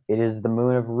 It is the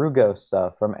moon of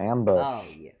Rugosa from Ambush. Oh,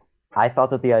 yeah. I thought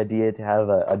that the idea to have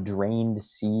a drained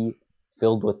sea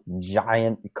filled with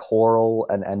giant coral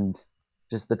and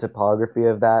just the topography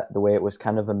of that, the way it was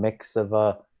kind of a mix of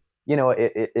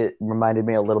it reminded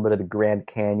me a little bit of the Grand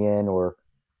Canyon or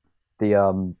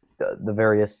the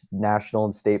various national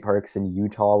and state parks in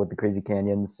Utah with the crazy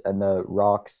canyons and the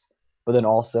rocks, but then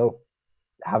also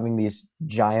having these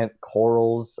giant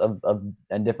corals of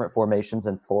and different formations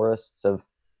and forests of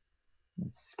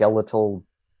skeletal,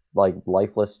 like,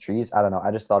 lifeless trees. I don't know.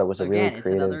 I just thought it was a really creative, it's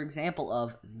another example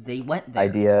of they went there.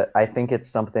 idea. I think it's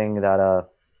something that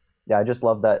yeah, I just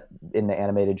love that in the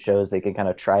animated shows they can kind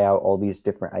of try out all these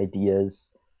different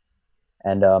ideas.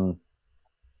 And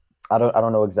I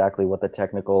don't know exactly what the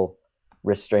technical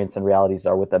restraints and realities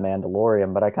are with the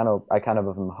Mandalorian, but I kind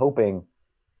of am hoping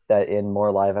that in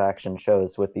more live action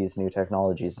shows with these new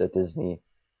technologies that Disney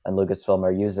and Lucasfilm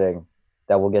are using,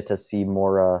 that we'll get to see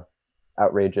more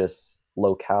outrageous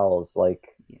locales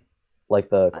like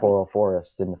the coral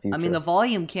forest in the future. I mean, the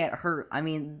volume can't hurt. I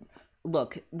mean,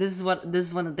 look, this is one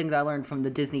of the things I learned from the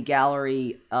Disney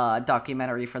Gallery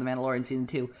documentary for The Mandalorian Season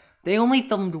 2. They only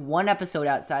filmed one episode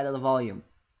outside of the volume.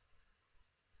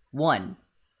 One.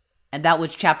 And that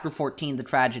was Chapter 14, The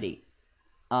Tragedy.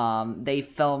 They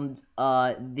filmed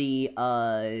they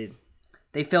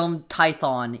filmed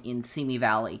Tython in Simi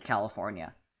Valley,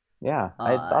 California. Yeah,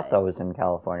 I thought that was in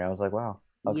California. I was like, wow,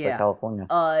 looks like California.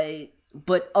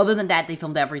 But other than that, they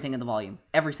filmed everything in the volume.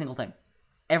 Every single thing.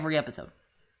 Every episode.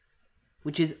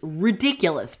 Which is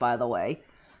ridiculous, by the way.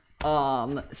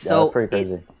 So that's pretty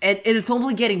crazy. And it's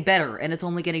only getting better, and it's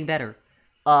only getting better.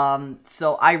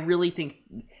 So I really think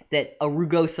that a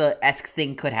Rugosa-esque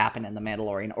thing could happen in The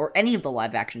Mandalorian, or any of the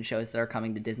live-action shows that are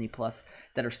coming to Disney Plus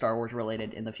that are Star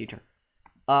Wars-related in the future.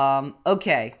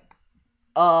 Okay.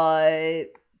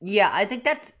 Yeah, I think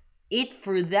that's it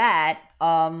for that.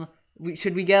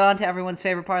 Should we get on to everyone's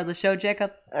favorite part of the show,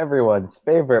 Jacob? Everyone's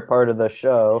favorite part of the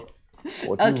show.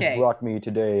 What Okay. you've brought me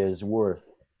today is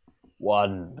worth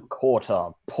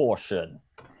 1/4 portion.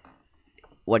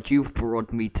 What you've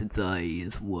brought me today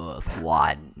is worth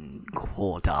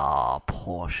 1/4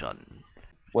 portion.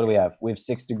 What do we have? We have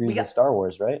 6 degrees of Star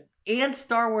Wars, right? And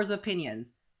Star Wars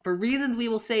opinions. For reasons we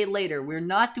will say later, we're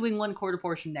not doing 1/4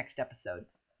 portion next episode.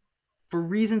 For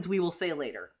reasons we will say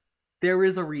later. There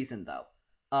is a reason, though.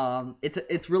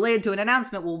 It's related to an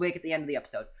announcement we'll make at the end of the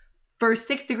episode. For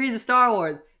 6 degrees of Star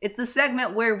Wars, it's the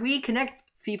segment where we connect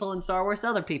people in Star Wars to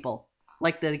other people.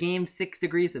 Like the game 6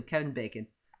 Degrees of Kevin Bacon.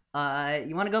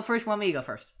 You want to go first? You want me to go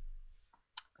first?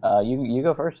 You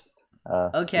go first.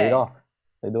 Okay. Lead off.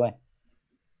 Lead the way.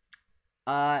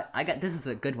 This is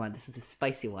a good one. This is a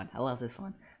spicy one. I love this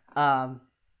one.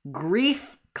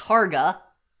 Greef Karga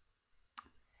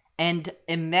and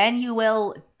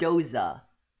Emmanuel Doza.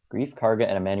 Greef Karga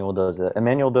and Emmanuel Doza.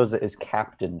 Emmanuel Doza is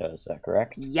Captain Doza,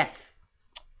 correct? Yes.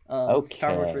 Okay.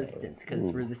 Star Wars Resistance,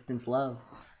 because Resistance love.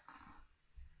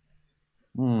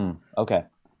 Okay.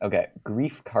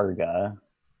 Greef Karga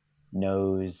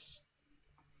knows.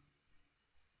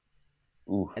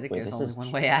 I think there's only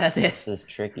one way out of this. This is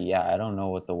tricky. Yeah, I don't know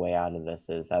what the way out of this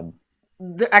is.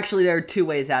 Actually, there are 2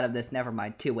 ways out of this. Never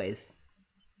mind. 2 ways.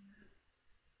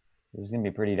 This is gonna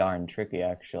be pretty darn tricky,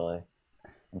 actually.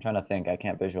 I'm trying to think. I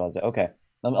can't visualize it. Okay.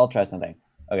 I'll try something.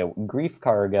 Okay, Grief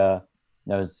Karga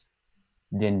knows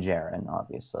Din Djarin,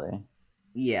 obviously.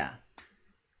 Yeah.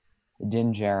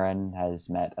 Din Djarin has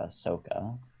met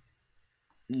Ahsoka.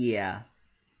 Yeah.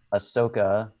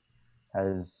 Ahsoka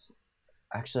has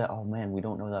actually. Oh man, we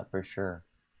don't know that for sure.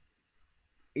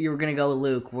 You were gonna go with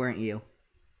Luke, weren't you?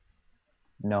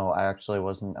 No, I actually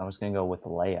wasn't. I was gonna go with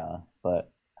Leia, but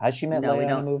has she met No, we Leia in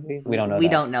a don't. movie? We don't know We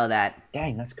that. don't know that.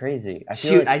 Dang, that's crazy.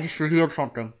 Shoot, I just revealed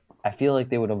something. I feel like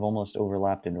they would have almost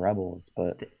overlapped in Rebels,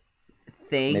 but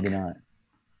maybe Think not.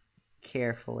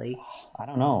 carefully. I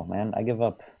don't know, man. I give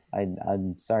up.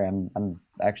 I'm sorry. I'm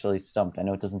actually stumped. I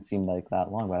know it doesn't seem like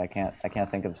that long, but I can't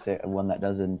think of one that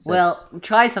does it in 6. Well,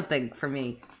 try something for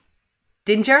me.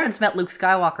 Din Djarin's met Luke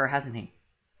Skywalker, hasn't he?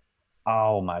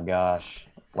 Oh my gosh!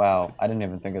 Wow, I didn't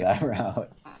even think of that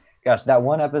route. Gosh, that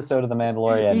one episode of The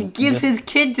Mandalorian. He gives his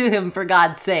kid to him, for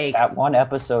God's sake. That one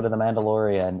episode of The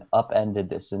Mandalorian upended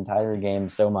this entire game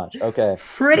so much. Okay,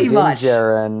 Pretty much. Din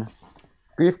Djarin,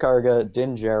 Grief Karga,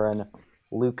 Din Djarin,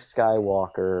 Luke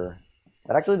Skywalker.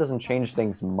 That actually doesn't change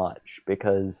things much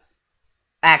because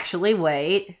Actually,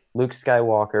 wait. Luke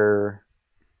Skywalker.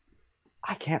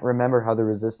 I can't remember how the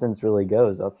Resistance really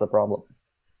goes. That's the problem.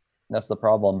 That's the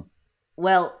problem.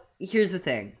 Well, here's the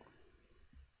thing.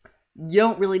 You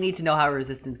don't really need to know how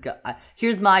Resistance go.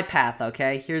 Here's my path,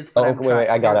 okay? Here's what I'm wait,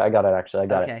 I got it. Actually, I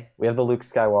got it. We have the Luke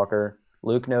Skywalker.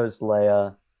 Luke knows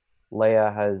Leia.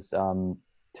 Leia has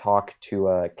talked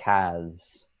to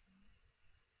Kaz,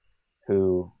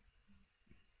 who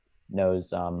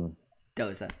knows Doza.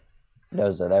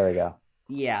 Doza. There we go.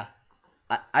 Yeah,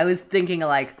 I was thinking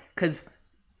like because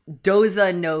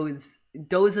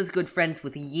Doza's good friends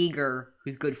with Yeager,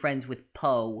 who's good friends with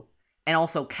Poe. And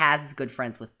also, Kaz is good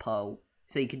friends with Poe,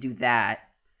 so you could do that.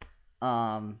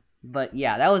 But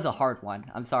yeah, that was a hard one.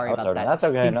 I'm sorry about that. That's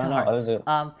okay. No, hard. That was it.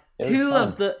 Two was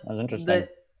of the. That was interesting.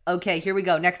 Okay, here we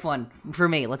go. Next one for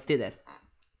me. Let's do this.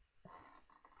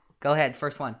 Go ahead.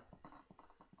 First one.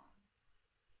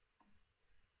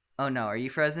 Oh no, are you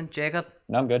frozen, Jacob?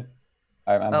 No, I'm good.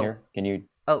 I'm here. Can you?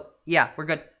 Oh yeah, we're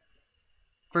good.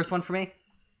 First one for me.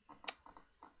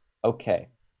 Okay.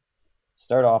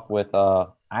 Start off with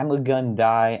I'm a Gun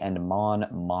Die and Mon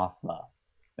Mothma.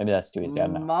 Maybe that's too easy. I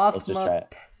don't know. Let's just try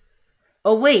it.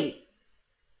 Oh wait,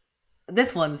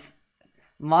 this one's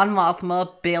Mon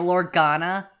Mothma, Bail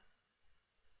Organa,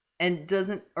 and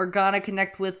doesn't Organa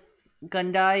connect with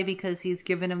Gundai because he's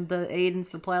given him the aid and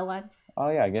supply lines? Oh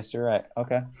yeah, I guess you're right.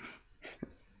 Okay.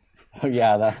 Oh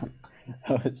yeah,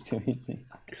 that was too easy.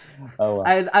 Oh.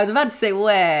 I was about to say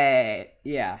wait.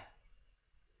 Yeah.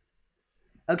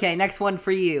 Okay, next one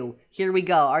for you. Here we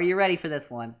go. Are you ready for this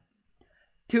one?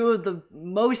 Two of the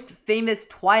most famous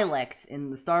Twi'leks in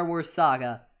the Star Wars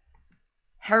saga.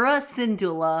 Hera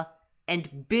Syndulla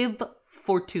and Bib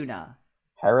Fortuna.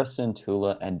 Hera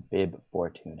Syndulla and Bib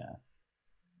Fortuna.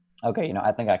 Okay,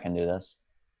 I think I can do this.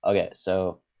 Okay,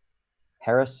 so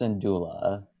Hera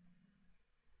Syndulla.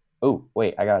 Oh,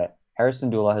 wait, I got it. Hera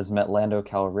Syndulla has met Lando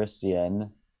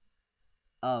Calrissian.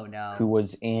 Oh no. Who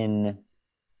was in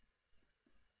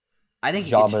I think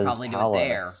you should probably do it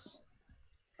there.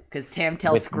 Because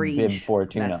Tamtel Screech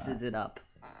messes it up.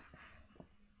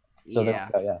 So yeah.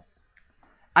 Yeah.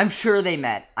 I'm sure they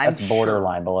met. That's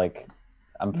borderline, but like,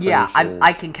 I'm pretty sure.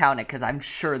 I can count it because I'm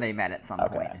sure they met at some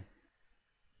point.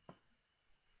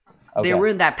 Okay. They were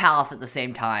in that palace at the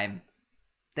same time.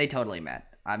 They totally met.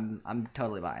 I'm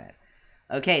totally buying it.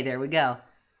 Okay, there we go.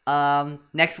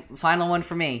 Next, final one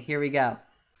for me. Here we go.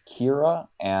 Kira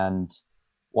and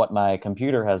what my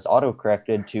computer has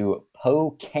autocorrected to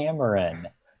Poe Cameron.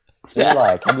 So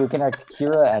Eli, can you connect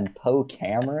Kira and Poe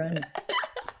Cameron?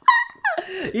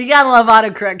 You gotta love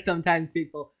autocorrect sometimes,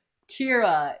 people.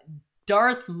 Kira,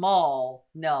 Darth Maul.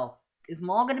 No. Is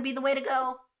Maul gonna be the way to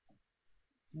go?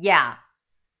 Yeah.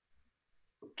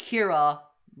 Kira,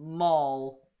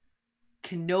 Maul,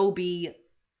 Kenobi,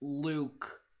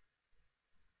 Luke,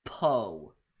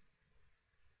 Poe.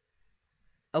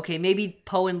 Okay, maybe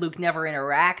Poe and Luke never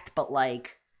interact, but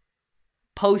like,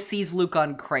 Poe sees Luke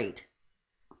on Crate.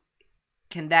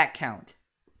 Can that count?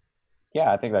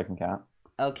 Yeah, I think that can count.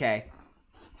 Okay.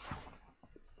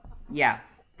 Yeah,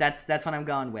 that's what I'm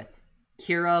going with.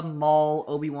 Kira, Maul,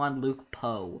 Obi-Wan, Luke,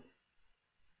 Poe.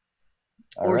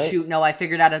 Or right. Shoot, no, I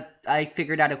figured out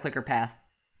a quicker path.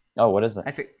 Oh, what is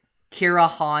it? Kira,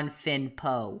 Han, Finn,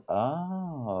 Poe.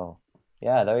 Oh.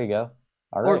 Yeah, there you go.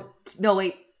 All right. Or no,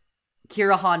 wait.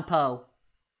 Kira, Han, Poe.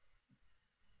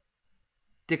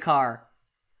 Dakar.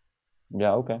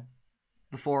 Yeah, okay.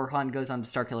 Before Han goes on to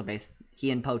Starkiller Base,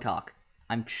 he and Poe talk.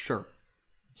 I'm sure.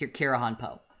 Kira, Han,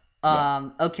 Poe.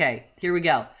 Okay, here we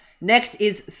go. Next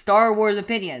is Star Wars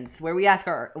opinions, where we ask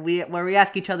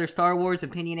each other Star Wars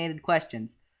opinionated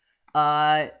questions.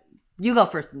 You go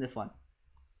first in this one.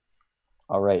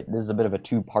 All right, this is a bit of a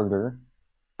two-parter.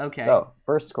 Okay. So,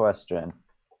 first question.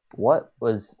 What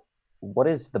is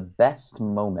the best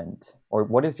moment, or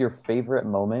what is your favorite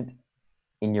moment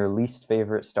in your least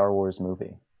favorite Star Wars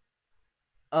movie?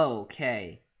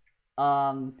 Okay.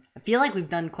 I feel like we've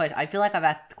done I feel like I've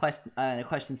asked a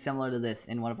question similar to this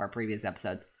in one of our previous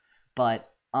episodes, but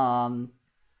my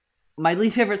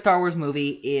least favorite Star Wars movie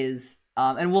is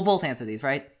and we'll both answer these,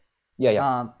 right?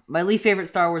 Yeah. My least favorite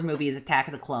Star Wars movie is Attack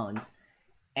of the Clones,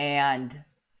 and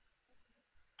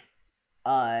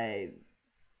I'm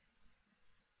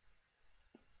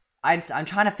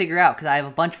trying to figure out because I have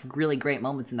a bunch of really great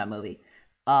moments in that movie.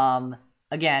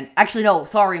 Again, actually, no,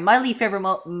 sorry. My least favorite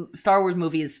Star Wars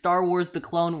movie is Star Wars: The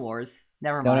Clone Wars.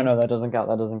 Never mind. No, that doesn't count.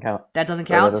 That doesn't count. That doesn't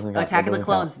count? That doesn't count. Attack of the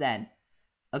Clones, then.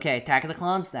 Okay, Attack of the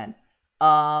Clones, then.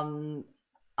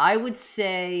 I would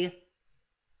say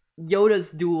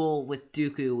Yoda's duel with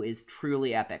Dooku is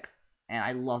truly epic, and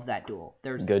I love that duel.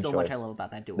 There's so much I love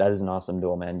about that duel. That is an awesome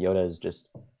duel, man. Yoda is just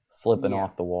flipping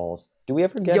off the walls. Do we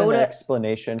ever get an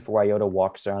explanation for why Yoda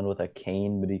walks around with a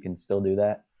cane, but he can still do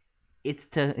that? It's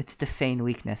to feign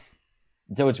weakness.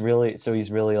 So he's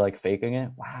really like faking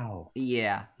it? Wow.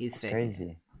 Yeah, he's That's faking crazy.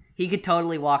 it. He could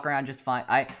totally walk around just fine.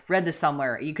 I read this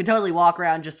somewhere. You could totally walk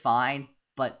around just fine,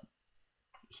 but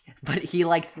he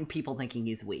likes people thinking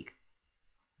he's weak.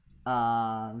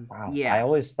 Wow. Yeah. I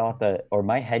always thought that, or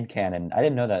my headcanon, I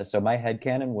didn't know that. So my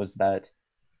headcanon was that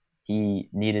he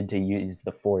needed to use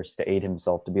the Force to aid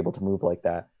himself to be able to move like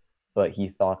that. But he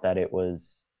thought that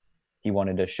he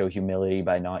wanted to show humility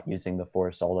by not using the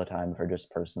Force all the time for just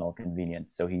personal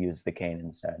convenience. So he used the cane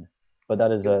instead. But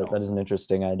that is an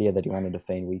interesting idea that he wanted to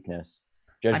feign weakness.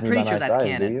 I'm pretty sure that's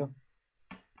canon. Do you?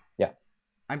 Yeah.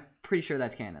 I'm pretty sure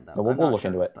that's canon, though. No, we'll look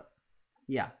into it.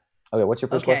 Yeah. Okay, what's your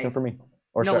first question for me?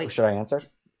 Or should I answer?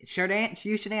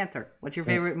 You should answer. What's your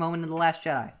favorite moment in The Last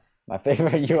Jedi? My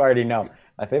favorite, you already know.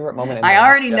 My favorite moment in The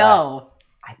Last Jedi. Know.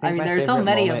 I mean, there's so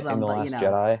many of them, in The Last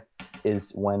Jedi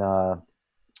is when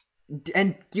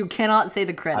and you cannot say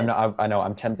the credits. I know.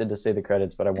 I'm tempted to say the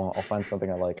credits, but I won't. I'll find something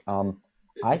I like.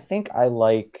 I think I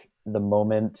like the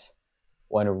moment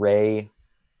when Rey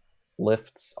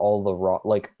lifts all the rock,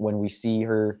 like when we see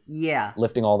her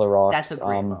lifting all the rocks. That's a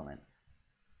great moment.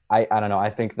 I don't know. I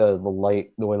think the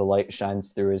way the light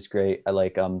shines through is great. I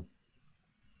like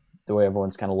the way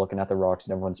everyone's kind of looking at the rocks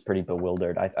and everyone's pretty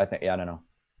bewildered. I think I don't know.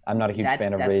 I'm not a huge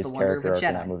fan of Rey's character arc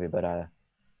in that movie, but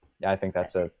I think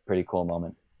that's a pretty cool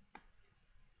moment.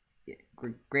 Yeah,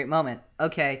 great moment.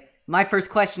 Okay, my first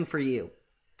question for you.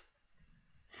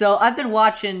 So I've been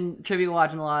watching a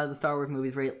lot of the Star Wars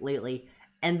movies lately,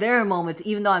 and there are moments,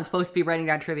 even though I'm supposed to be writing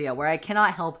down trivia, where I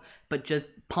cannot help but just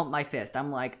pump my fist.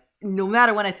 I'm like, no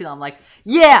matter when I see them, I'm like,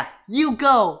 yeah, you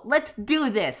go, let's do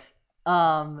this. So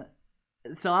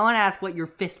I want to ask what your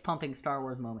fist-pumping Star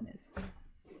Wars moment is.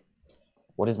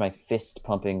 What is my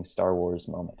fist-pumping Star Wars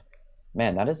moment?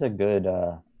 Man, that is a good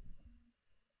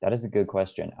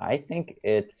question. I think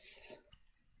it's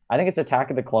Attack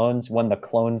of the Clones, when the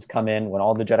clones come in, when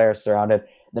all the Jedi are surrounded,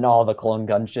 then all the clone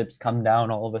gunships come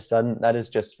down all of a sudden. That is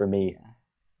just, for me,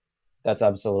 that's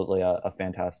absolutely a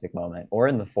fantastic moment. Or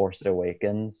in The Force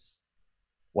Awakens,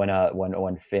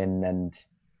 when Finn and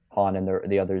Han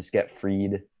and the others get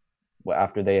freed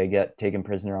after they get taken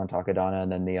prisoner on Takodana,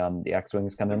 and then the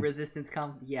X-Wings come in. The Resistance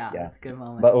come. Yeah, that's a good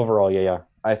moment. But overall, yeah.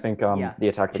 I think the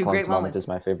Attack of the Clones moment is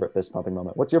my favorite fist-pumping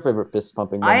moment. What's your favorite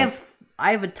fist-pumping moment?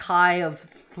 I have a tie of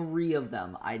 3 of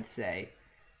them, I'd say.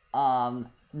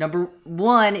 Number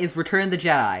 1 is Return of the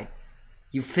Jedi.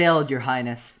 You failed, Your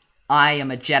Highness. I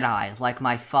am a Jedi, like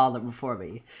my father before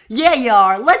me. Yeah, you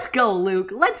are! Let's go,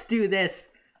 Luke! Let's do this!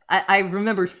 I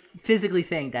remember physically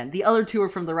saying that. The other 2 are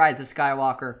from The Rise of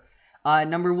Skywalker.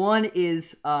 Number 1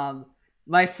 is,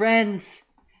 my friends,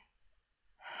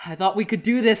 I thought we could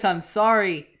do this, I'm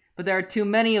sorry, but there are too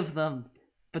many of them.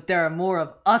 But there are more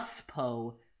of us,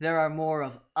 Poe. There are more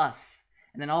of us.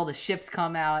 And then all the ships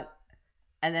come out.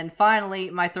 And then finally,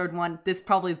 my third one, this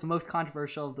probably is the most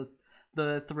controversial of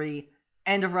the 3,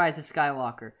 End of Rise of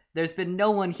Skywalker. There's been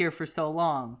no one here for so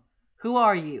long. Who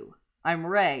are you? I'm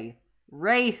Rey.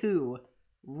 Rey who?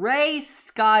 Rey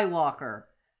Skywalker.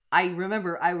 I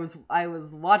remember I was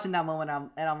watching that moment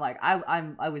and I'm like,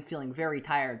 I was feeling very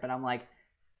tired, but I'm like,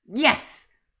 yes!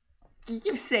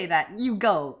 You say that. You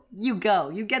go. You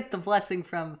get the blessing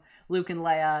from Luke and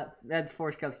Leia as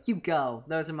Force Ghosts. You go.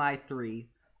 Those are my 3.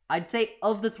 I'd say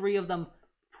of the 3 of them,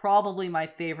 probably my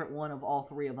favorite one of all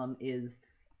 3 of them is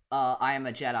I Am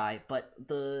a Jedi, but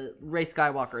the Rey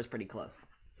Skywalker is pretty close.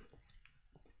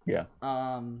 Yeah.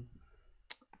 Um,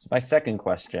 So my second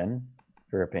question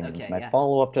for opinions, okay, my yeah.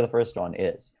 follow-up to the first one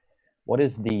is, what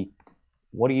is the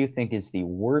what do you think is the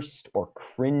worst or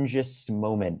cringiest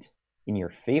moment in your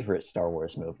favorite Star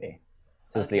Wars movie?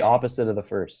 So it's the Okay, opposite of the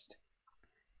first.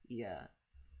 yeah.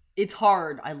 It's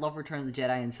hard. I love Return of the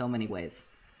Jedi in so many ways.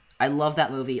 I love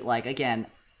that movie. Like, again,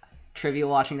 trivia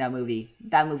watching that movie.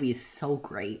 That movie is so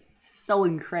great. So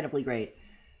incredibly great.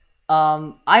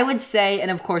 I would say,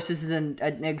 and of course this is an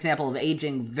example of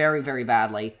aging very, very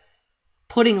badly,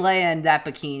 putting Leia in that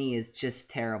bikini is just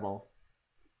terrible.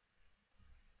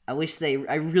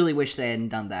 I really wish they hadn't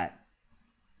done that.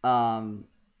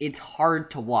 It's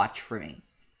hard to watch for me.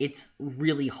 It's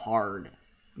really hard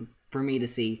for me to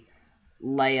see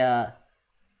Leia,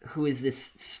 who is this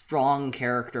strong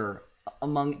character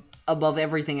above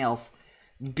everything else,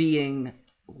 being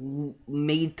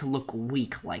made to look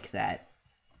weak like that.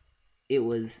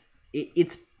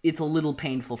 It's a little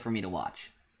painful for me to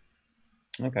watch.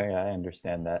 Okay, I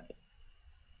understand that.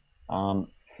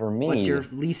 For What's your me,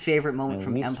 least favorite my moment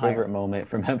from least favorite Empire? moment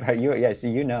from Empire. Yeah, so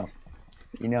you know.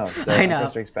 So I Empire know.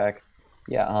 Strikes Back.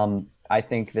 Yeah. I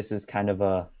think this is kind of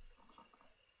a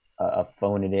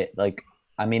phone in it. Like,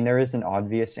 I mean, there is an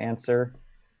obvious answer.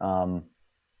 Um,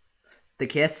 The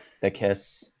kiss? the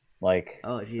kiss. Like,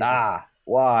 Oh Jesus.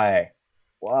 why?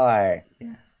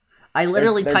 Yeah. I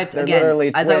literally typed They're again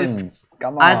literally twins.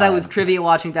 Come as I was on. trivia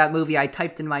watching that movie, I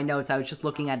typed in my notes I was just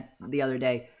looking at the other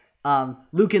day.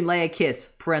 Luke and Leia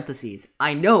kiss, parentheses.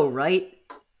 I know, right?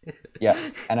 Yeah,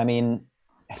 and I mean,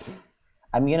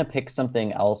 I'm gonna pick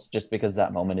something else just because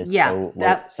that moment is Yeah,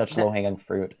 such low that hanging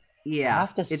fruit. I yeah,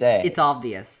 have to it's say,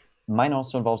 obvious. mine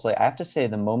also involves like I have to say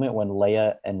the moment when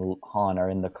Leia and Han are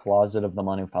in the closet of the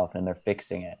Millennium Falcon and they're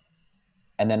fixing it,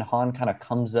 and then Han kind of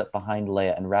comes up behind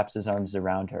Leia and wraps his arms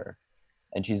around her,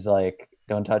 and she's like,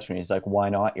 "Don't touch me." He's like, "Why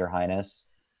not, Your Highness?"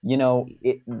 You know,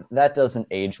 that doesn't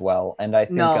age well, and I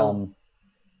think No,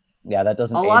 yeah, that a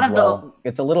doesn't lot age of well. the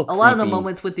It's a little a lot of the creepy.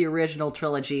 moments with the original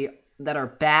trilogy that are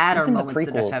bad are Even the moments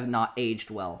that prequel, have not aged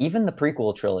well. even the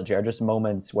prequel trilogy are just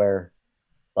moments where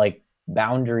like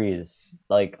boundaries,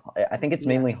 like I think it's Yeah.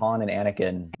 mainly Han and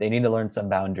Anakin, they need to learn some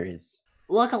boundaries.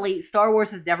 Luckily, Star Wars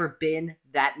has never been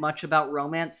that much about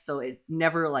romance, so it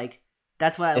never like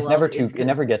that's what I It's love. never It's too it good. Good.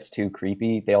 never gets too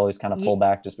creepy. They always kind of pull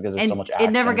back just because there's so And much it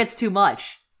never action. gets too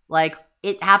much. Like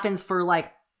it happens for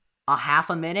like a half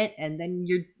a minute, and then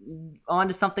you're on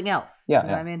to something else. Yeah, You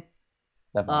know what yeah, I mean?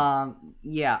 definitely.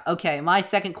 Yeah. Okay. My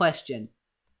second question.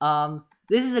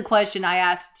 This is a question I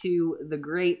asked to the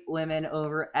great women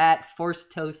over at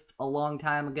Forced Toast a long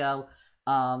time ago.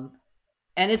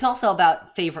 And it's also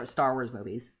about favorite Star Wars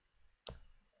movies.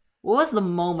 What was the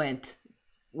moment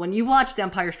when you watched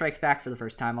Empire Strikes Back for the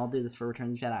first time? I'll do this for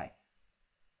Return of the Jedi.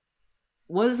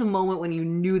 What was the moment when you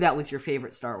knew that was your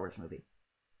favorite Star Wars movie?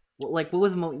 Like, what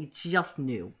was the moment you just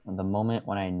knew? The moment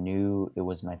when I knew it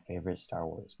was my favorite Star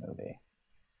Wars movie.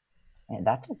 And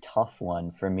that's a tough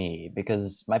one for me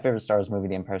because my favorite Star Wars movie,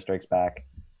 The Empire Strikes Back,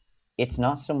 it's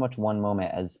not so much one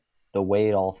moment as the way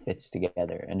it all fits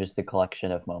together and just the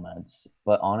collection of moments.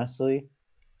 But honestly,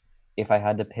 if I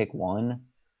had to pick one,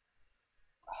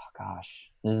 oh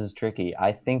gosh, this is tricky.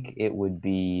 I think it would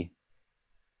be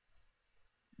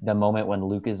the moment when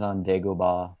Luke is on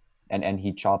Dagobah and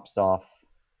he chops off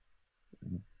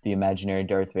the imaginary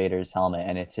Darth Vader's helmet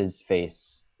and it's his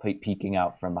face peeking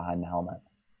out from behind the helmet.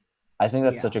 I think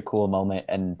that's Yeah. such a cool moment,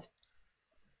 and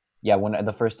yeah, when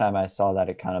the first time I saw that,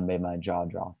 it kind of made my jaw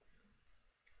drop.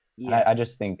 And Yeah. I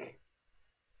just think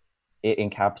it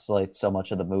encapsulates so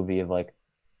much of the movie of like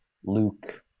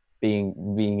Luke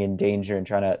being in danger and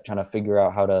trying to figure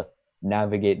out how to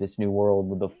navigate this new world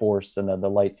with the Force and the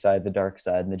light side, the dark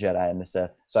side, and the Jedi and the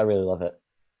Sith. So I really love it.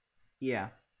 Yeah.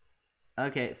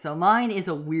 Okay, so mine is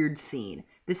a weird scene.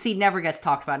 This scene never gets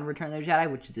talked about in Return of the Jedi,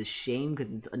 which is a shame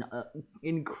because it's an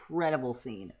incredible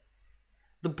scene.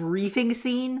 The briefing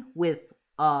scene with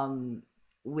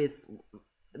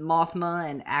Mothma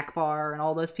and Akbar and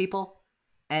all those people,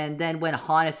 and then when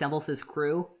Han assembles his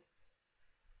crew,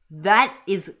 that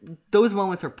is those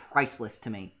moments are priceless to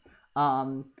me.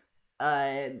 Um,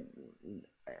 uh,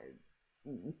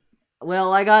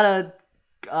 well, I got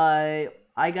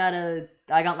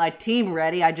my team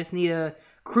ready. I just need a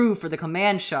crew for the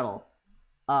command shuttle.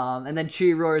 And then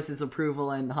Chewie roars his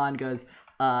approval, and Han goes,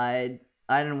 I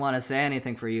didn't want to say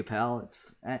anything for you, pal.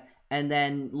 And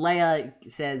then Leia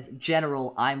says,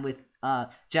 General, I'm with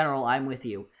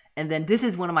you. And then this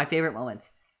is one of my favorite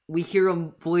moments. We hear a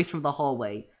voice from the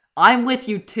hallway. I'm with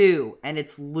you too, and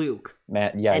it's Luke.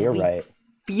 Man, yeah, And you're we right.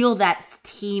 feel that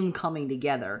team coming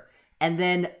together. And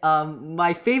then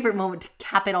my favorite moment to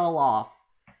cap it all off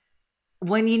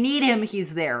when you need him,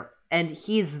 he's there. And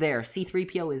he's there.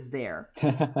 C-3PO is there.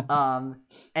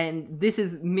 And this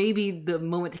is maybe the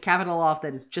moment to cap it all off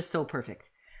that is just so perfect.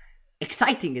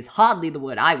 Exciting is hardly the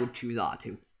word I would choose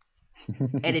R2.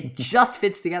 And it just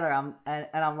fits together.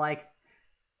 I'm like,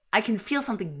 I can feel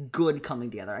something good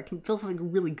coming together. I can feel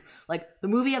something really... Like, the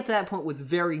movie up to that point was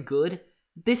very good.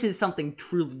 This is something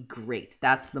truly great.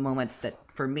 That's the moment that,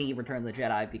 for me, Return of the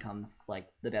Jedi becomes, like,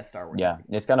 the best Star Wars movie.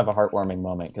 It's kind of a heartwarming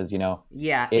moment, because, you know...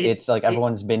 Yeah. It's like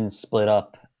everyone's been split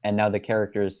up, and now the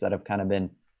characters that have kind of been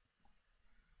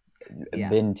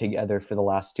together for the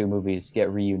last two movies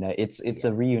get reunited. It's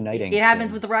a reuniting. It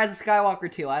happens with The Rise of Skywalker,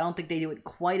 too. I don't think they do it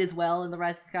quite as well in The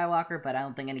Rise of Skywalker, but I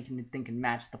don't think anything can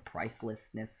match the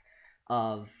pricelessness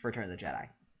of Return of the Jedi.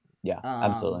 Yeah,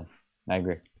 absolutely. I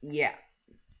agree. Yeah.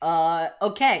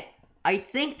 Okay. I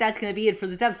think that's going to be it for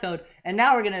this episode. And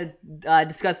now we're going to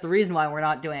discuss the reason why we're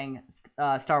not doing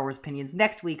Star Wars opinions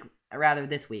next week, or rather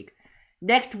this week.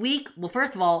 Next week, well,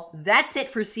 first of all, that's it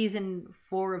for Season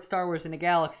 4 of Star Wars in a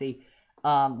Galaxy.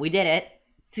 We did it.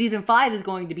 Season 5 is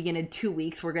going to begin in 2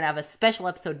 weeks. We're going to have a special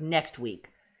episode next week.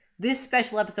 This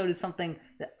special episode is something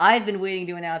that I've been waiting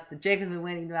to announce, that Jacob's been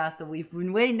waiting to announce, that we've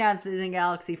been waiting to announce in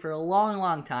Galaxy for a long,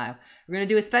 long time. We're going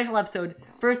to do a special episode.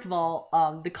 First of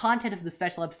all, the content of the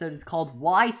special episode is called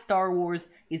Why Star Wars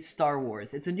is Star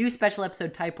Wars. It's a new special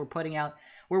episode type we're putting out,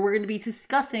 where we're going to be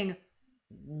discussing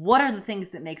what are the things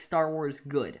that make Star Wars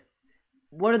good.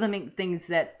 What are the main things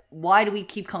that, why do we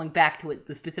keep coming back to it,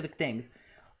 the specific things?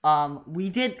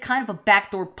 We did kind of a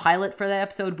backdoor pilot for that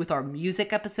episode with our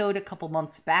music episode a couple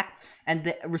months back, and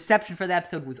the reception for that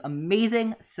episode was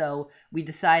amazing, so we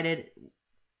decided,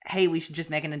 hey, we should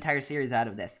just make an entire series out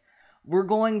of this. We're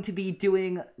going to be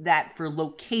doing that for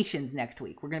locations next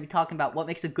week. We're going to be talking about what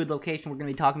makes a good location. We're going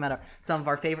to be talking about some of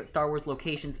our favorite Star Wars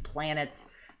locations, planets,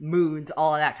 moons,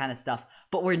 all of that kind of stuff.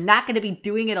 But we're not going to be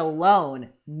doing it alone.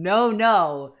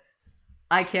 No.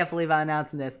 I can't believe I'm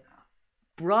announcing this.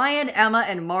 Brian, Emma,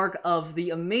 and Mark of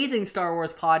the amazing Star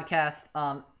Wars podcast,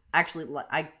 actually,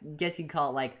 I guess you'd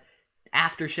call it like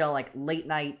after show, like late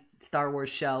night Star Wars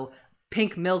show,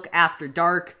 Pink Milk After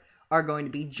Dark, are going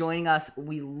to be joining us.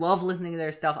 We love listening to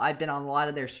their stuff. I've been on a lot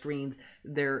of their streams.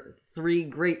 They're 3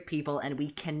 great people, and we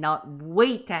cannot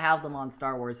wait to have them on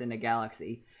Star Wars in a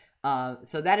Galaxy.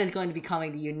 So that is going to be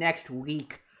coming to you next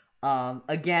week.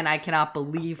 Again, I cannot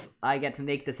believe I get to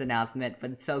make this announcement,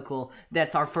 but it's so cool.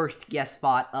 That's our first guest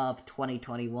spot of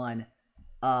 2021.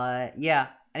 Yeah.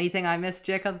 Anything I missed,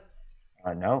 Jacob?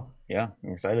 No. Yeah,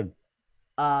 I'm excited.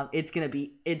 It's gonna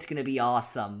be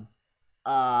awesome.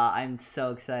 I'm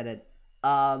so excited.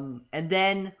 And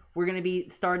then we're gonna be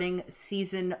starting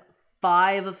season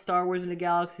 5 of Star Wars in the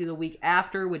Galaxy the week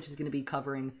after, which is gonna be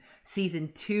covering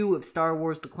season 2 of Star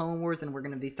Wars: The Clone Wars, and we're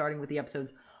gonna be starting with the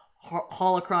episodes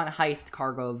Holocron Heist,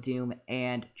 Cargo of Doom,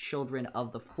 and Children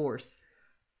of the Force.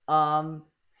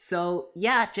 So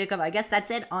yeah, Jacob, I guess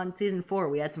that's it on season 4.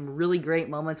 We had some really great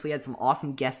moments. We had some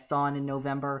awesome guests on in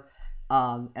November.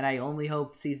 And I only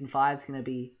hope season 5 is gonna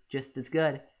be just as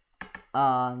good.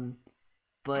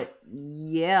 But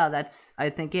yeah, that's,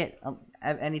 I think, it.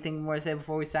 Anything more to say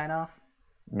before we sign off?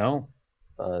 No.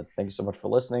 Thank you so much for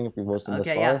listening. If you've listened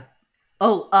this far. Yeah.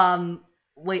 Oh,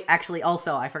 wait, actually,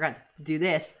 also, I forgot to do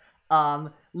this.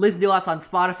 Listen to us on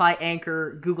Spotify,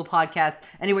 Anchor, Google Podcasts,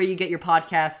 anywhere you get your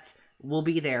podcasts, we'll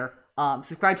be there.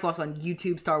 Subscribe to us on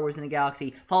YouTube, Star Wars in a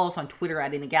Galaxy. Follow us on Twitter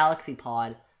at In a Galaxy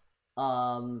Pod.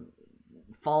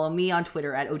 Follow me on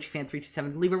Twitter at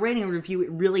OGFan327. Leave a rating and review.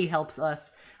 It really helps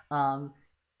us.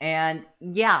 And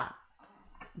yeah,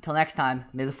 until next time,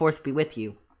 may the Force be with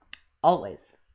you. Always.